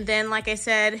 And then, like I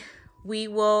said, we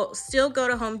will still go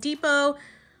to Home Depot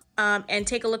and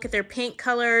take a look at their paint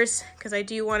colors, because I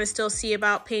do want to still see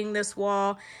about painting this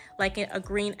wall like a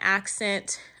green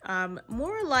accent,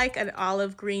 more like an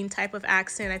olive green type of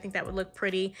accent. I think that would look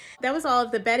pretty. That was all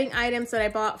of the bedding items that I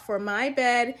bought for my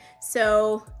bed.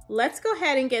 So let's go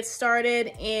ahead and get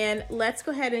started, and let's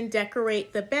go ahead and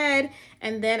decorate the bed.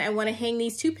 And then I want to hang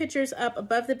these 2 pictures up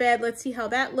above the bed. Let's see how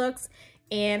that looks.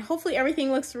 And hopefully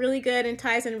everything looks really good and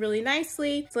ties in really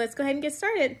nicely. So let's go ahead and get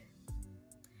started.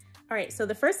 All right, so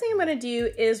the first thing I'm gonna do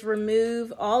is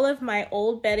remove all of my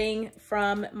old bedding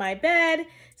from my bed.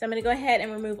 So I'm gonna go ahead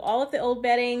and remove all of the old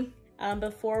bedding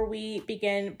before we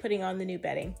begin putting on the new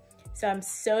bedding. So I'm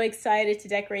so excited to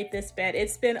decorate this bed.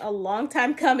 It's been a long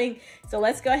time coming. So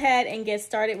let's go ahead and get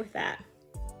started with that.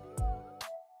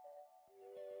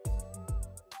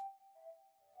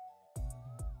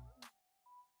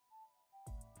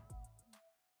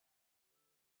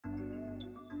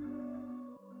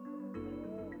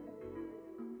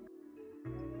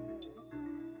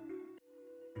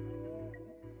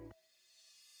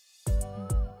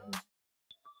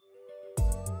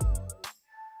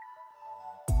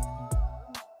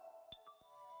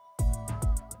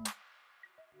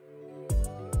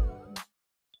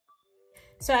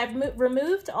 So I've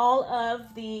removed all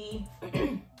of the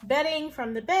bedding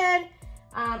from the bed.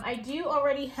 I do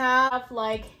already have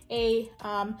like a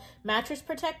mattress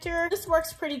protector. This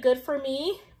works pretty good for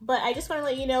me, but I just want to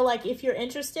let you know, like, if you're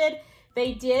interested,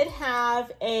 they did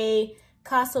have a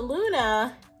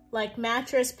Casaluna like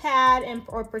mattress pad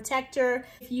or protector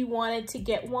if you wanted to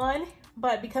get one.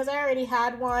 But because I already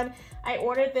had one, I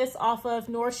ordered this off of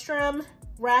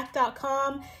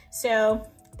NordstromRack.com. So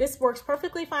this works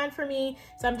perfectly fine for me.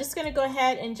 So I'm just gonna go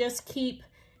ahead and just keep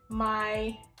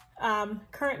my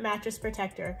current mattress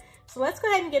protector. So let's go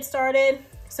ahead and get started.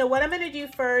 So what I'm gonna do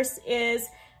first is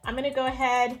I'm gonna go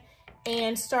ahead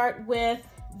and start with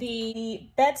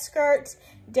the bed skirt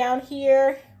down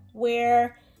here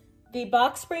where the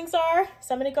box springs are.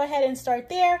 So I'm gonna go ahead and start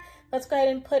there. Let's go ahead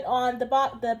and put on the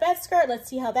bed skirt. Let's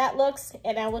see how that looks,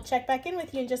 and I will check back in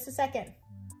with you in just a second.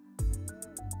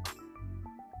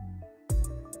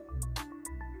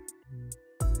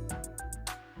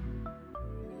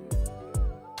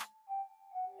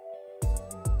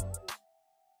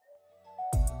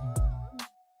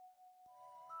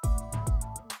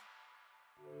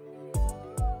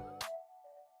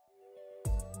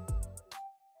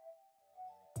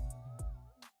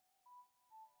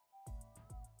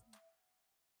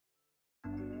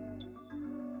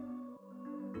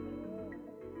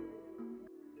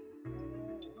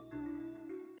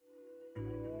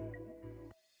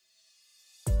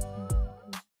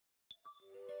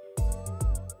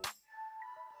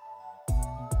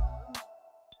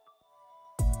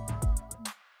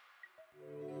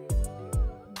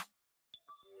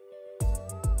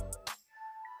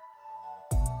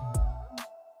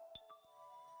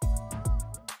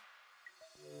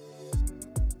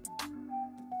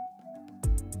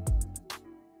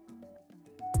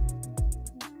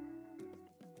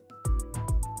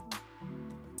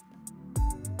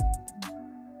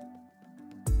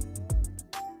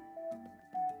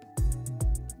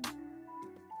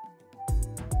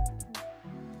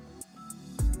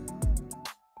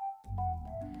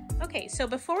 Okay, so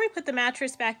before we put the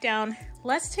mattress back down,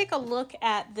 let's take a look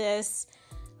at this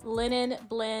linen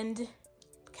blend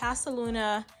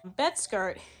Casaluna bed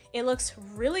skirt. It looks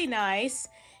really nice.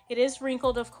 It is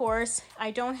wrinkled, of course.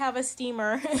 I don't have a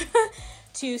steamer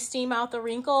to steam out the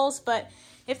wrinkles, but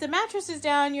if the mattress is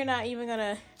down, you're not even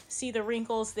gonna see the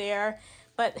wrinkles there,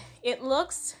 but it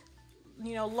looks,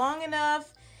 you know, long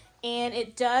enough, and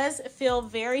it does feel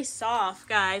very soft,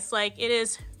 guys. Like, it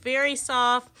is very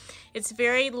soft. It's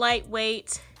very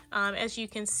lightweight. As you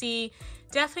can see,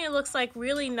 definitely looks like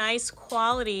really nice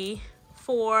quality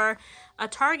for a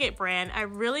Target brand. I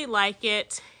really like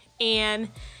it, and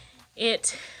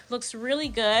it looks really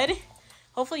good.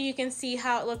 Hopefully you can see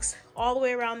how it looks all the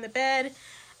way around the bed,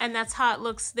 and that's how it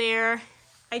looks there.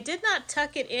 I did not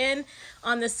tuck it in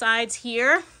on the sides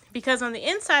here because on the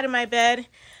inside of my bed,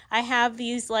 I have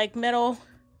these like metal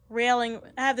railing.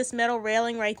 I have this metal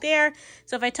railing right there.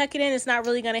 So if I tuck it in, it's not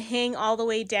really gonna hang all the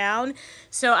way down.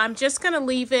 So I'm just gonna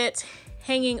leave it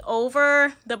hanging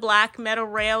over the black metal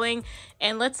railing,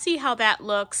 and let's see how that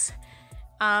looks.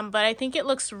 But I think it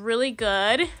looks really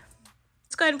good.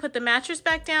 Let's go ahead and put the mattress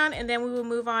back down, and then we will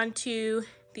move on to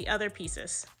the other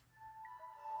pieces.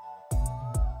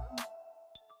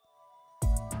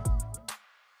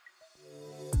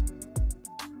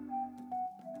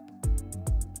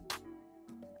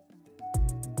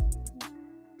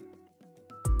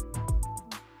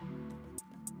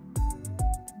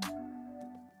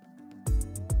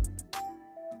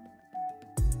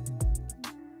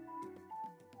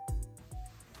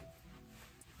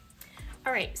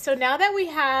 All right, so now that we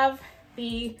have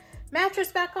the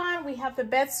mattress back on, we have the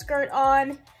bed skirt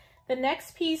on, the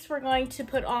next piece we're going to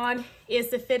put on is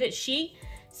the fitted sheet.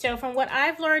 So from what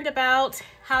I've learned about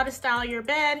how to style your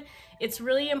bed, it's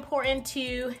really important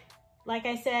to, like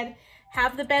I said,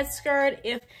 have the bed skirt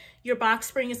if your box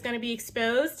spring is going to be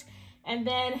exposed. And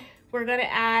then we're going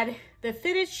to add the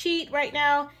fitted sheet right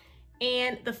now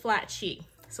and the flat sheet.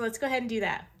 So let's go ahead and do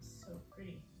that.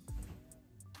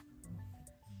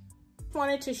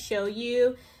 Wanted to show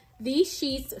you, these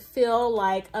sheets feel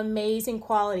like amazing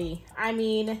quality. I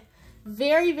mean,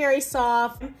 very, very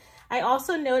soft. I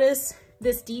also noticed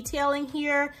this detailing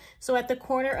here. So at the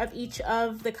corner of each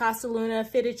of the Casaluna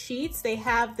fitted sheets, they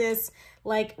have this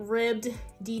like ribbed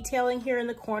detailing here in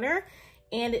the corner,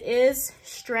 and it is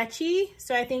stretchy.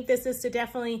 So I think this is to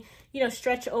definitely, you know,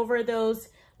 stretch over those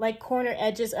like corner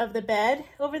edges of the bed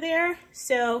over there.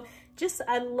 So just,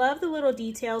 I love the little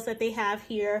details that they have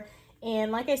here.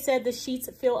 And like I said, the sheets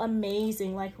feel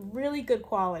amazing, like really good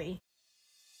quality.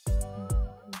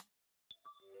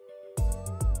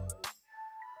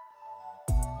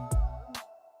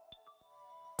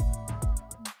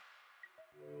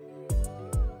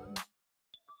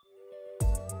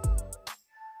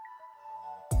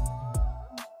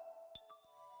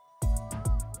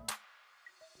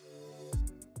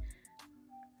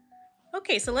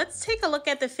 Okay, so let's take a look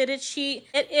at the fitted sheet.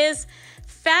 It is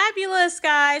fabulous,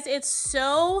 guys. It's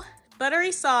so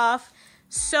buttery soft,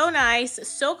 so nice,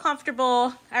 so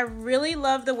comfortable. I really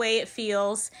love the way it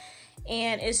feels,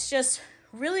 and it's just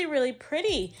really, really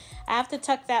pretty. I have to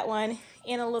tuck that one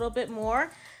in a little bit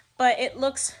more, but it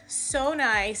looks so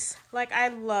nice. Like, I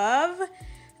love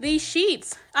these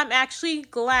sheets. I'm actually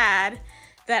glad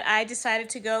that I decided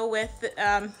to go with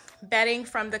bedding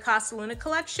from the Casaluna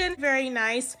collection. Very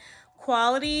nice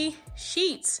quality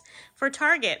sheets for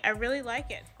Target. I really like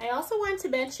it. I also want to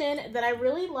mention that I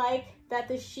really like that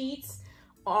the sheets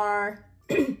are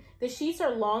the sheets are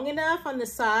long enough on the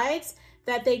sides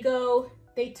that they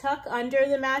tuck under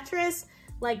the mattress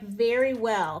like very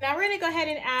well. Now we're gonna go ahead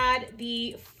and add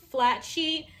the flat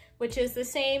sheet, which is the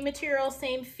same material,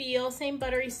 same feel, same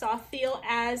buttery soft feel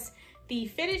as the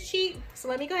fitted sheet. So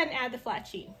let me go ahead and add the flat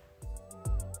sheet.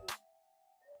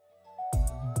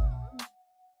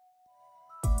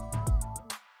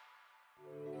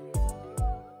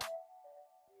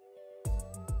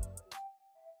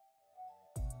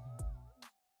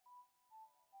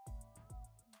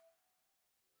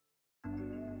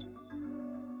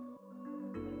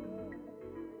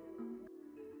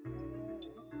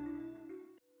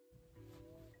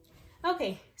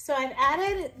 Okay, so I've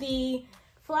added the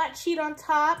flat sheet on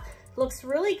top. Looks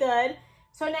really good.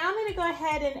 So now I'm gonna go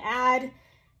ahead and add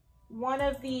one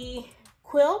of the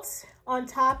quilts on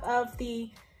top of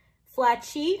the flat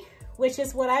sheet, which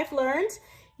is what I've learned,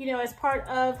 you know, as part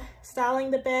of styling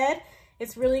the bed.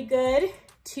 It's really good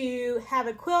to have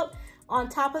a quilt on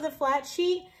top of the flat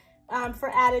sheet for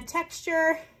added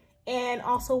texture and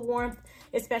also warmth,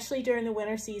 especially during the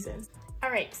winter seasons. All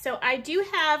right, so I do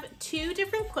have two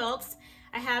different quilts.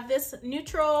 I have this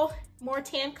neutral, more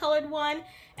tan colored one,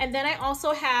 and then I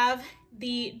also have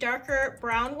the darker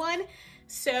brown one.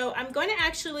 So I'm going to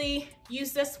actually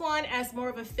use this one as more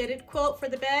of a fitted quilt for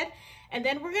the bed, and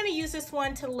then we're going to use this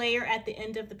one to layer at the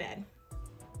end of the bed.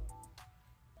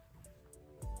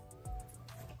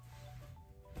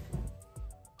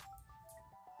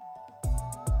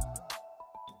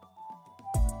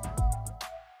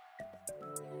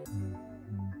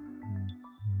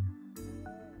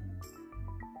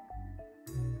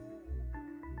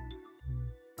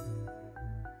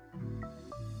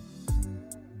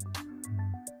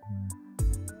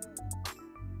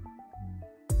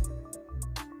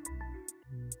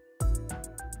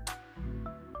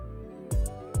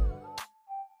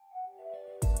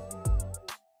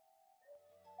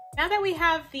 Now that we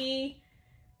have the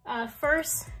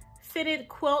first fitted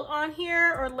quilt on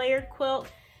here, or layered quilt,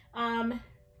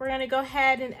 we're gonna go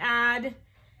ahead and add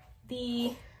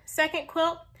the second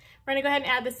quilt. We're gonna go ahead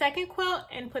and add the second quilt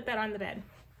and put that on the bed.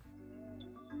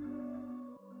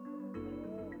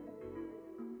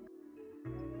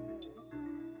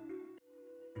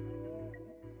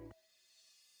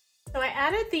 So I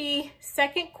added the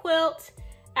second quilt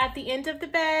at the end of the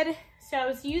bed. So I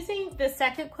was using the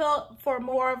second quilt for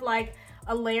more of like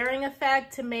a layering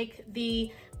effect to make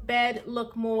the bed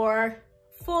look more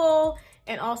full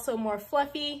and also more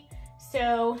fluffy.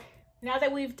 So now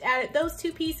that we've added those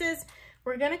two pieces,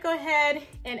 we're gonna go ahead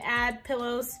and add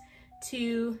pillows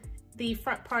to the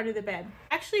front part of the bed.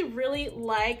 I actually really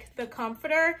like the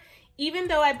comforter. Even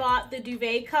though I bought the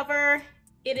duvet cover,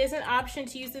 it is an option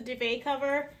to use the duvet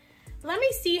cover. Let me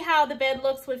see how the bed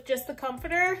looks with just the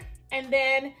comforter, and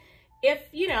then if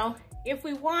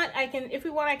we want, I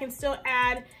can still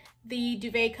add the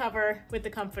duvet cover with the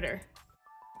comforter.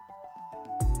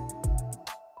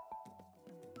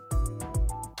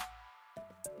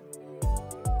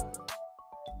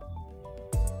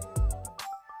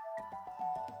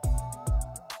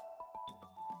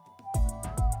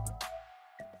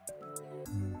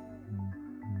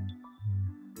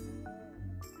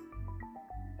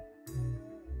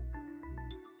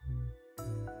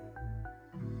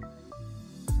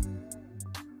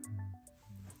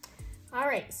 All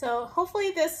right, so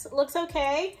hopefully this looks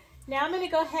okay. Now I'm gonna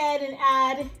go ahead and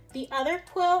add the other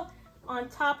quilt on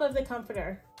top of the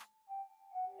comforter.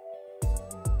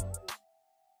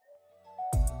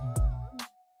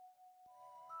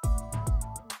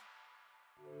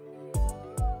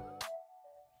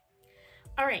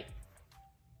 All right,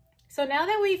 so now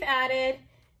that we've added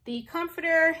the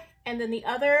comforter and then the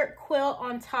other quilt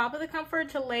on top of the comforter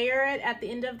to layer it at the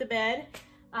end of the bed,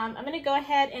 I'm gonna go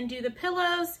ahead and do the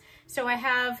pillows. So I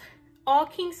have all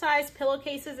king size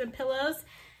pillowcases and pillows.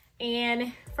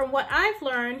 And from what I've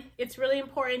learned, it's really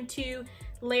important to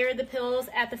layer the pillows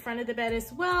at the front of the bed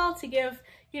as well to give,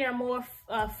 a more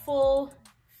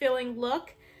fulfilling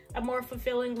look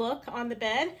on the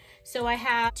bed. So I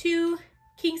have 2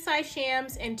 king size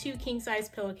shams and 2 king size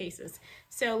pillowcases.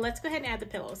 So let's go ahead and add the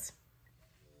pillows.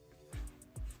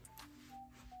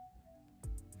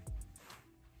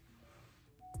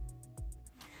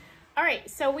 All right,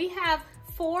 so we have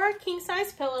 4 king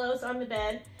size pillows on the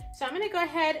bed. So I'm gonna go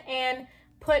ahead and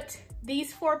put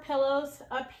these 4 pillows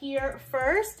up here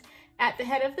first at the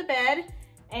head of the bed.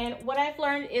 And what I've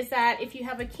learned is that if you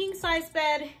have a king size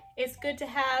bed, it's good to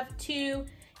have 2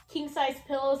 king size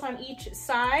pillows on each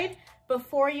side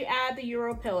before you add the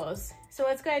Euro pillows. So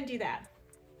let's go ahead and do that.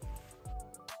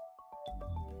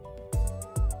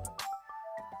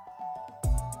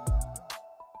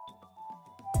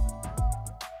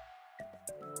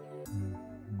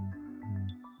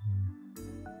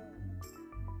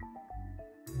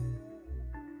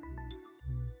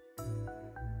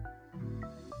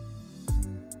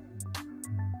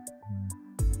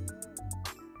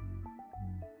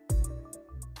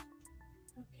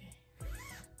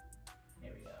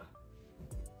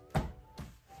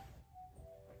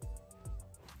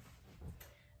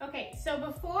 Okay, so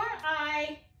before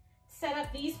I set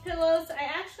up these pillows, I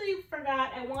actually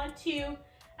forgot, I want to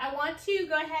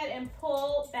go ahead and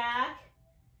pull back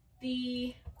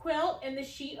the quilt and the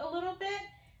sheet a little bit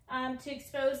to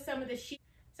expose some of the sheet.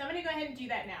 So I'm gonna go ahead and do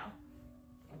that now.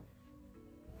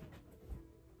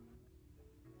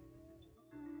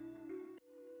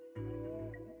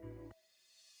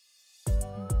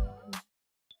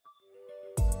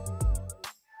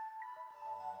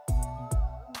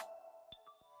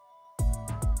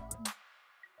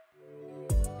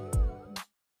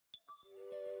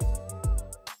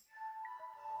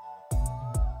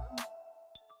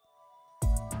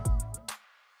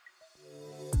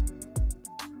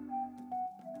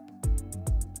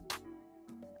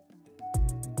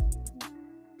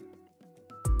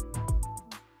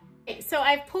 So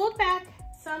I've pulled back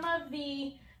some of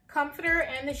the comforter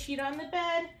and the sheet on the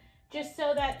bed just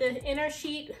so that the inner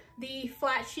sheet, the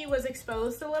flat sheet, was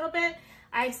exposed a little bit.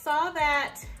 I saw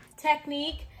that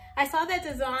technique, I saw that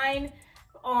design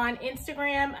on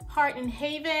Instagram, Heart and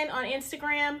Haven on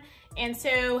Instagram, and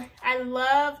so I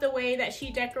love the way that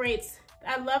she decorates,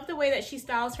 I love the way that she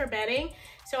styles her bedding.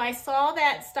 So I saw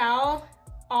that style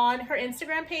on her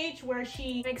Instagram page where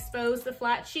she exposed the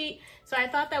flat sheet. So I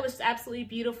thought that was absolutely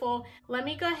beautiful. Let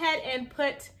me go ahead and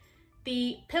put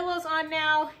the pillows on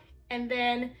now, and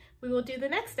then we will do the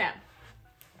next step.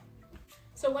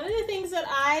 So one of the things that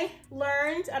I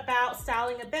learned about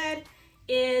styling a bed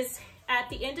is at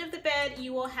the end of the bed,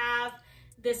 you will have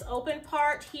this open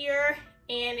part here,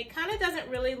 and it kind of doesn't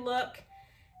really look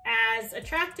as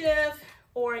attractive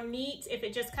or neat if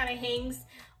it just kind of hangs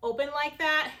open like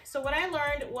that. So what I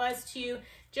learned was to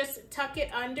just tuck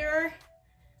it under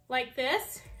like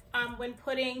this when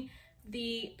putting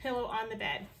the pillow on the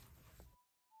bed.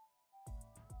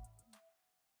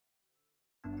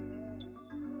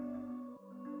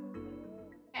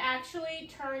 I actually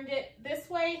turned it this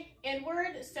way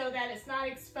inward so that it's not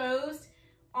exposed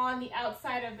on the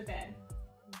outside of the bed.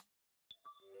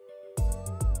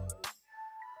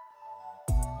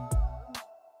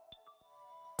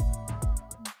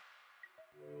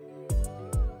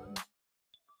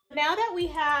 Now that we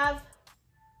have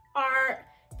our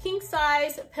king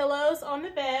size pillows on the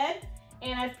bed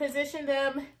and I've positioned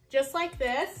them just like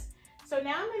this, so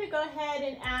now I'm going to go ahead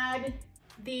and add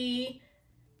the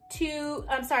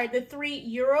 3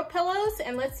 Euro pillows,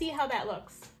 and let's see how that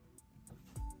looks.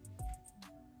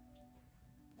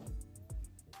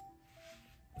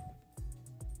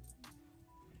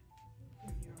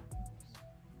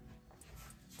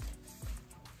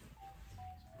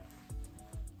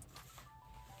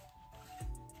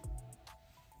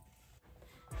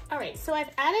 All right, so I've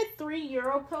added 3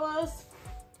 Euro pillows.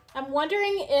 I'm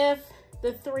wondering if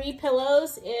the 3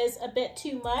 pillows is a bit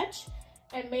too much,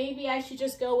 and maybe I should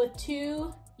just go with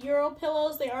 2 Euro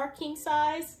pillows. They are king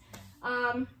size.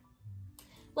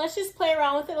 Let's just play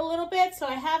around with it a little bit. So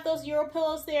I have those Euro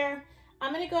pillows there.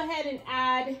 I'm gonna go ahead and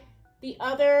add the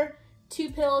other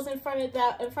 2 pillows in front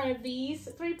of these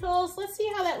 3 pillows. Let's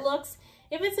see how that looks.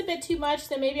 If it's a bit too much,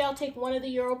 then maybe I'll take one of the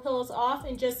Euro pillows off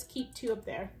and just keep 2 up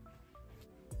there.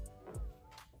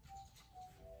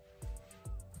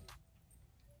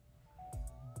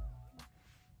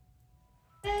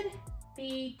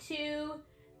 The 2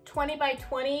 20 by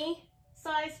 20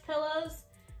 size pillows.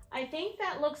 I think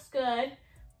that looks good,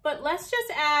 but let's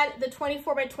just add the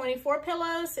 24 by 24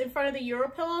 pillows in front of the Euro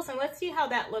pillows, and let's see how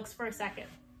that looks for a second.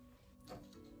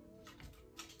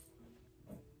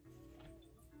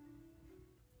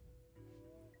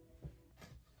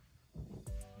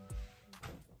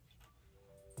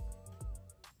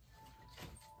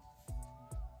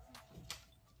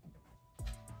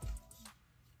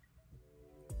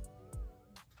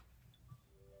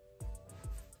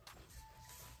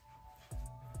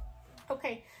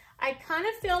 Okay, I kind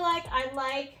of feel like I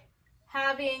like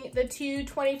having the 2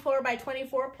 24 by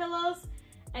 24 pillows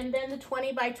and then the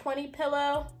 20 by 20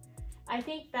 pillow. I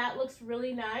think that looks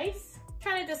really nice. I'm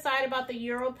trying to decide about the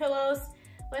Euro pillows.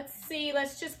 Let's see,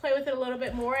 let's just play with it a little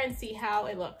bit more and see how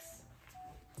it looks.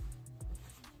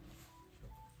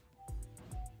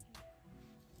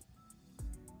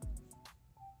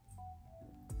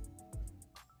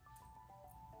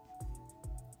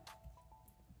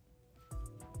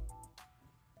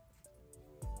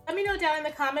 Let me know down in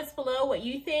the comments below what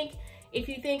you think. If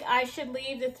you think I should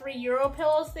leave the 3 Euro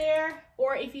pillows there,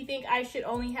 or if you think I should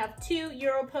only have 2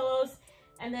 Euro pillows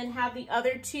and then have the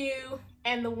other 2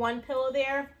 and the 1 pillow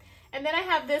there. And then I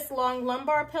have this long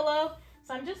lumbar pillow.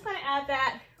 So I'm just gonna add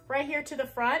that right here to the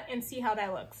front and see how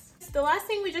that looks. So the last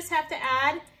thing we just have to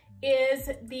add is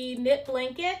the knit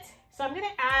blanket. So I'm gonna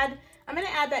add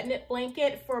that knit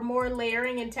blanket for more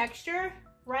layering and texture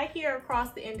right here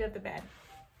across the end of the bed.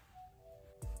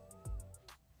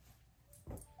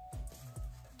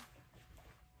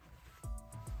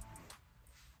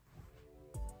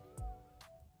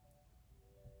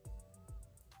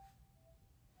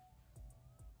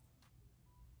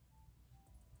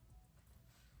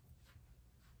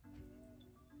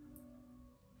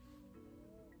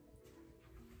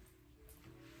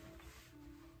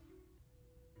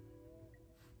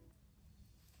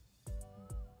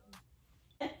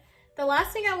 The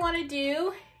last thing I want to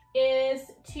do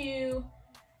is to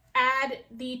add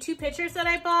the 2 pictures that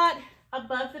I bought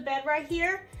above the bed right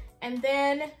here, and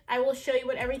then I will show you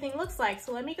what everything looks like.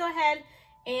 So let me go ahead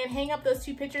and hang up those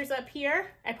 2 pictures up here.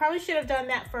 I probably should have done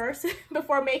that first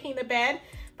before making the bed,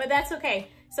 but that's okay.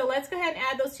 So let's go ahead and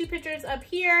add those 2 pictures up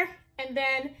here, and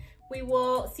then we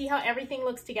will see how everything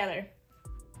looks together.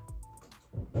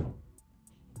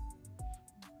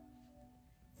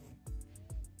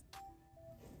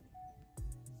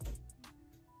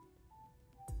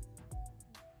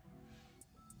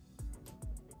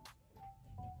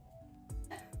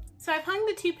 So I've hung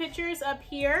the 2 pictures up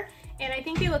here, and I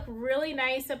think they look really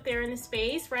nice up there in the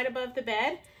space right above the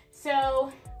bed.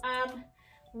 So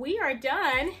we are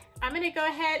done. I'm gonna go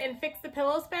ahead and fix the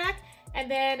pillows back and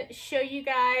then show you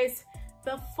guys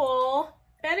the full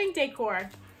bedding decor.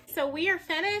 So we are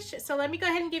finished. So let me go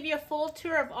ahead and give you a full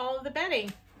tour of all of the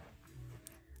bedding.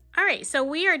 All right, so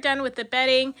we are done with the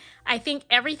bedding. I think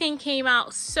everything came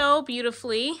out so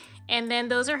beautifully. And then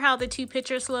those are how the two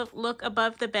pictures look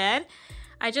above the bed.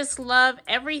 I just love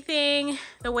everything,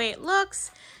 the way it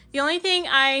looks. The only thing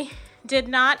I did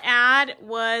not add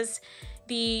was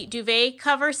the duvet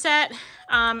cover set.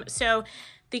 So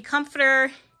the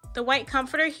comforter, the white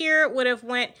comforter here would have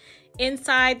went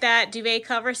inside that duvet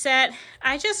cover set.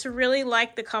 I just really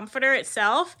like the comforter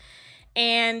itself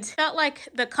and felt like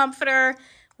the comforter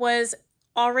was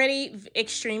already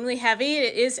extremely heavy.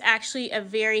 It is actually a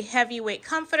very heavyweight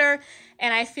comforter,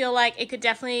 and I feel like it could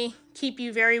definitely keep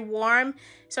you very warm.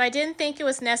 So I didn't think it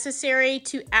was necessary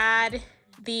to add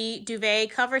the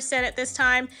duvet cover set at this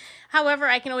time. However,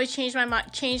 I can always change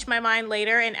my mind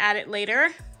later and add it later.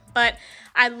 But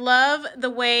I love the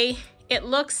way it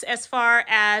looks as far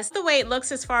as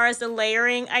the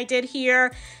layering I did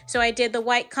here. So I did the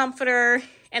white comforter,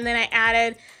 and then I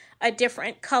added a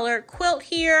different color quilt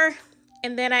here.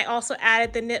 And then I also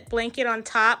added the knit blanket on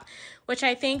top, which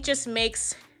I think just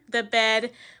makes the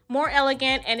bed more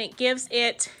elegant, and it gives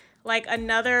it like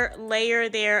another layer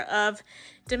there of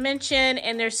dimension,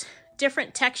 and there's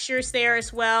different textures there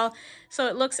as well. So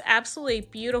it looks absolutely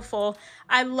beautiful.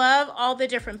 I love all the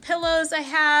different pillows I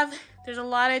have. There's a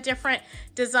lot of different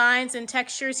designs and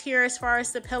textures here as far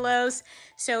as the pillows.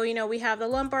 So, you know, we have the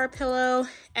lumbar pillow,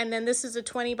 and then this is a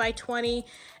 20 by 20,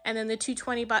 and then the two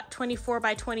 24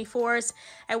 by 24s.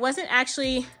 I wasn't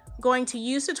actually going to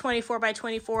use the 24 by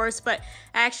 24s, but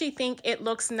I actually think it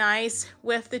looks nice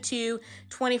with the two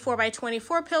 24 by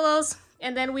 24 pillows.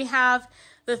 And then we have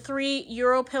the 3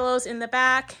 Euro pillows in the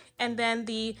back, and then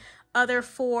the other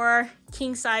 4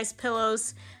 king size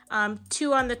pillows.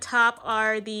 2 on the top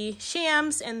are the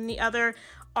shams, and the other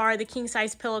are the king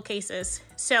size pillowcases.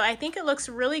 So I think it looks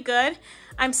really good.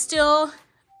 I'm still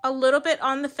a little bit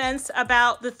on the fence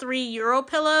about the 3 Euro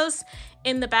pillows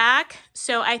in the back.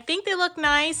 So I think they look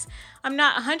nice. I'm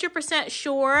not 100%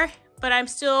 sure, but I'm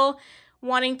still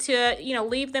wanting to, you know,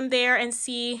 leave them there and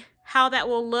see how that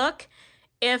will look.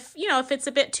 If, you know, if it's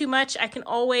a bit too much, I can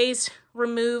always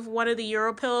remove one of the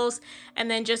Euro pillows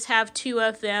and then just have 2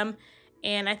 of them.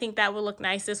 And I think that will look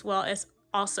nice as well as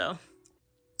also.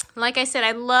 Like I said,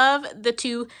 I love the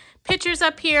 2 pictures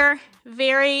up here.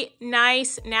 Very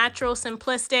nice, natural,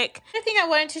 simplistic. The thing I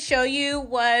wanted to show you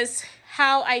was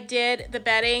how I did the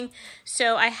bedding.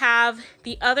 So I have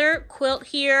the other quilt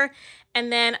here,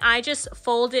 and then I just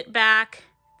folded back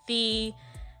the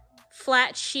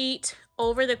flat sheet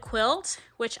over the quilt,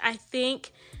 which I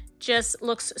think just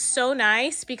looks so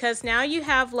nice because now you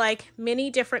have like many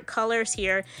different colors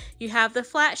here. You have the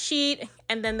flat sheet,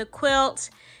 and then the quilt,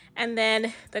 and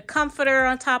then the comforter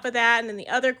on top of that, and then the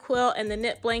other quilt and the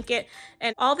knit blanket,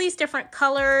 and all these different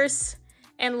colors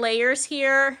and layers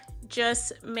here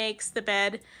just makes the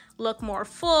bed look more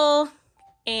full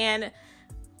and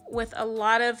with a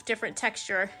lot of different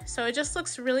texture. So it just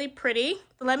looks really pretty.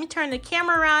 Let me turn the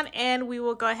camera around and we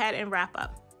will go ahead and wrap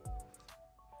up.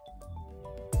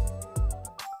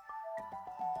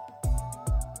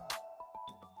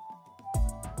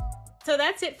 So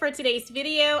that's it for today's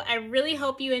video. I really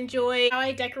hope you enjoyed how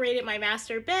I decorated my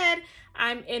master bed.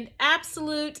 I'm in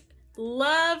absolute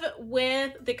love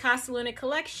with the Casaluna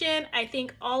collection. I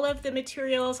think all of the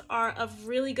materials are of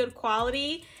really good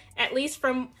quality, at least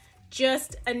from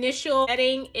just initial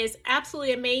bedding is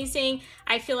absolutely amazing.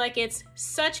 I feel like it's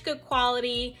such good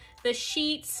quality. The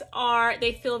sheets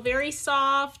they feel very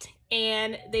soft,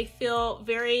 and they feel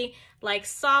very like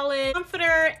solid.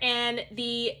 Comforter and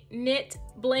the knit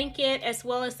blanket as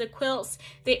well as the quilts,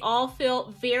 they all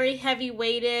feel very heavy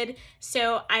weighted.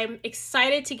 So I'm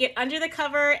excited to get under the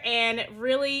cover and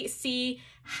really see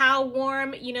how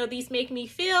warm, you know, these make me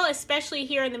feel, especially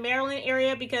here in the Maryland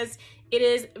area, because it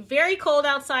is very cold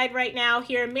outside right now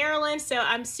here in Maryland. So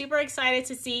I'm super excited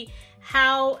to see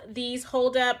how these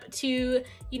hold up to,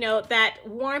 you know, that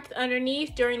warmth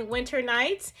underneath during the winter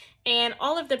nights. And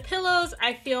all of the pillows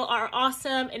I feel are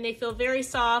awesome and they feel very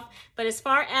soft. But as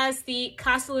far as the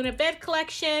Casaluna bed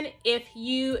collection, if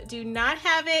you do not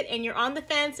have it and you're on the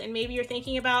fence and maybe you're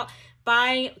thinking about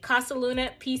buying Casaluna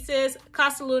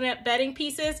bedding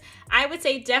pieces, I would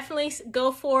say definitely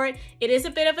go for it. It is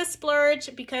a bit of a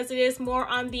splurge because it is more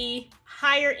on the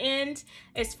higher end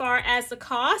as far as the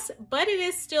cost, but it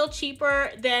is still cheaper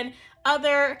than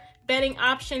other bedding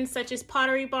options such as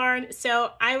Pottery Barn.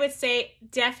 So I would say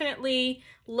definitely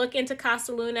look into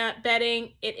Casaluna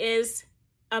bedding. It is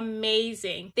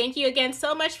amazing. Thank you again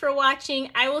so much for watching.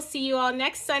 I will see you all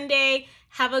next Sunday.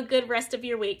 Have a good rest of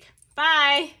your week.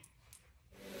 Bye.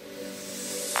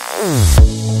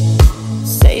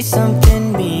 Say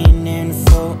something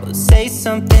meaningful, say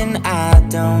something I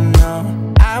don't know.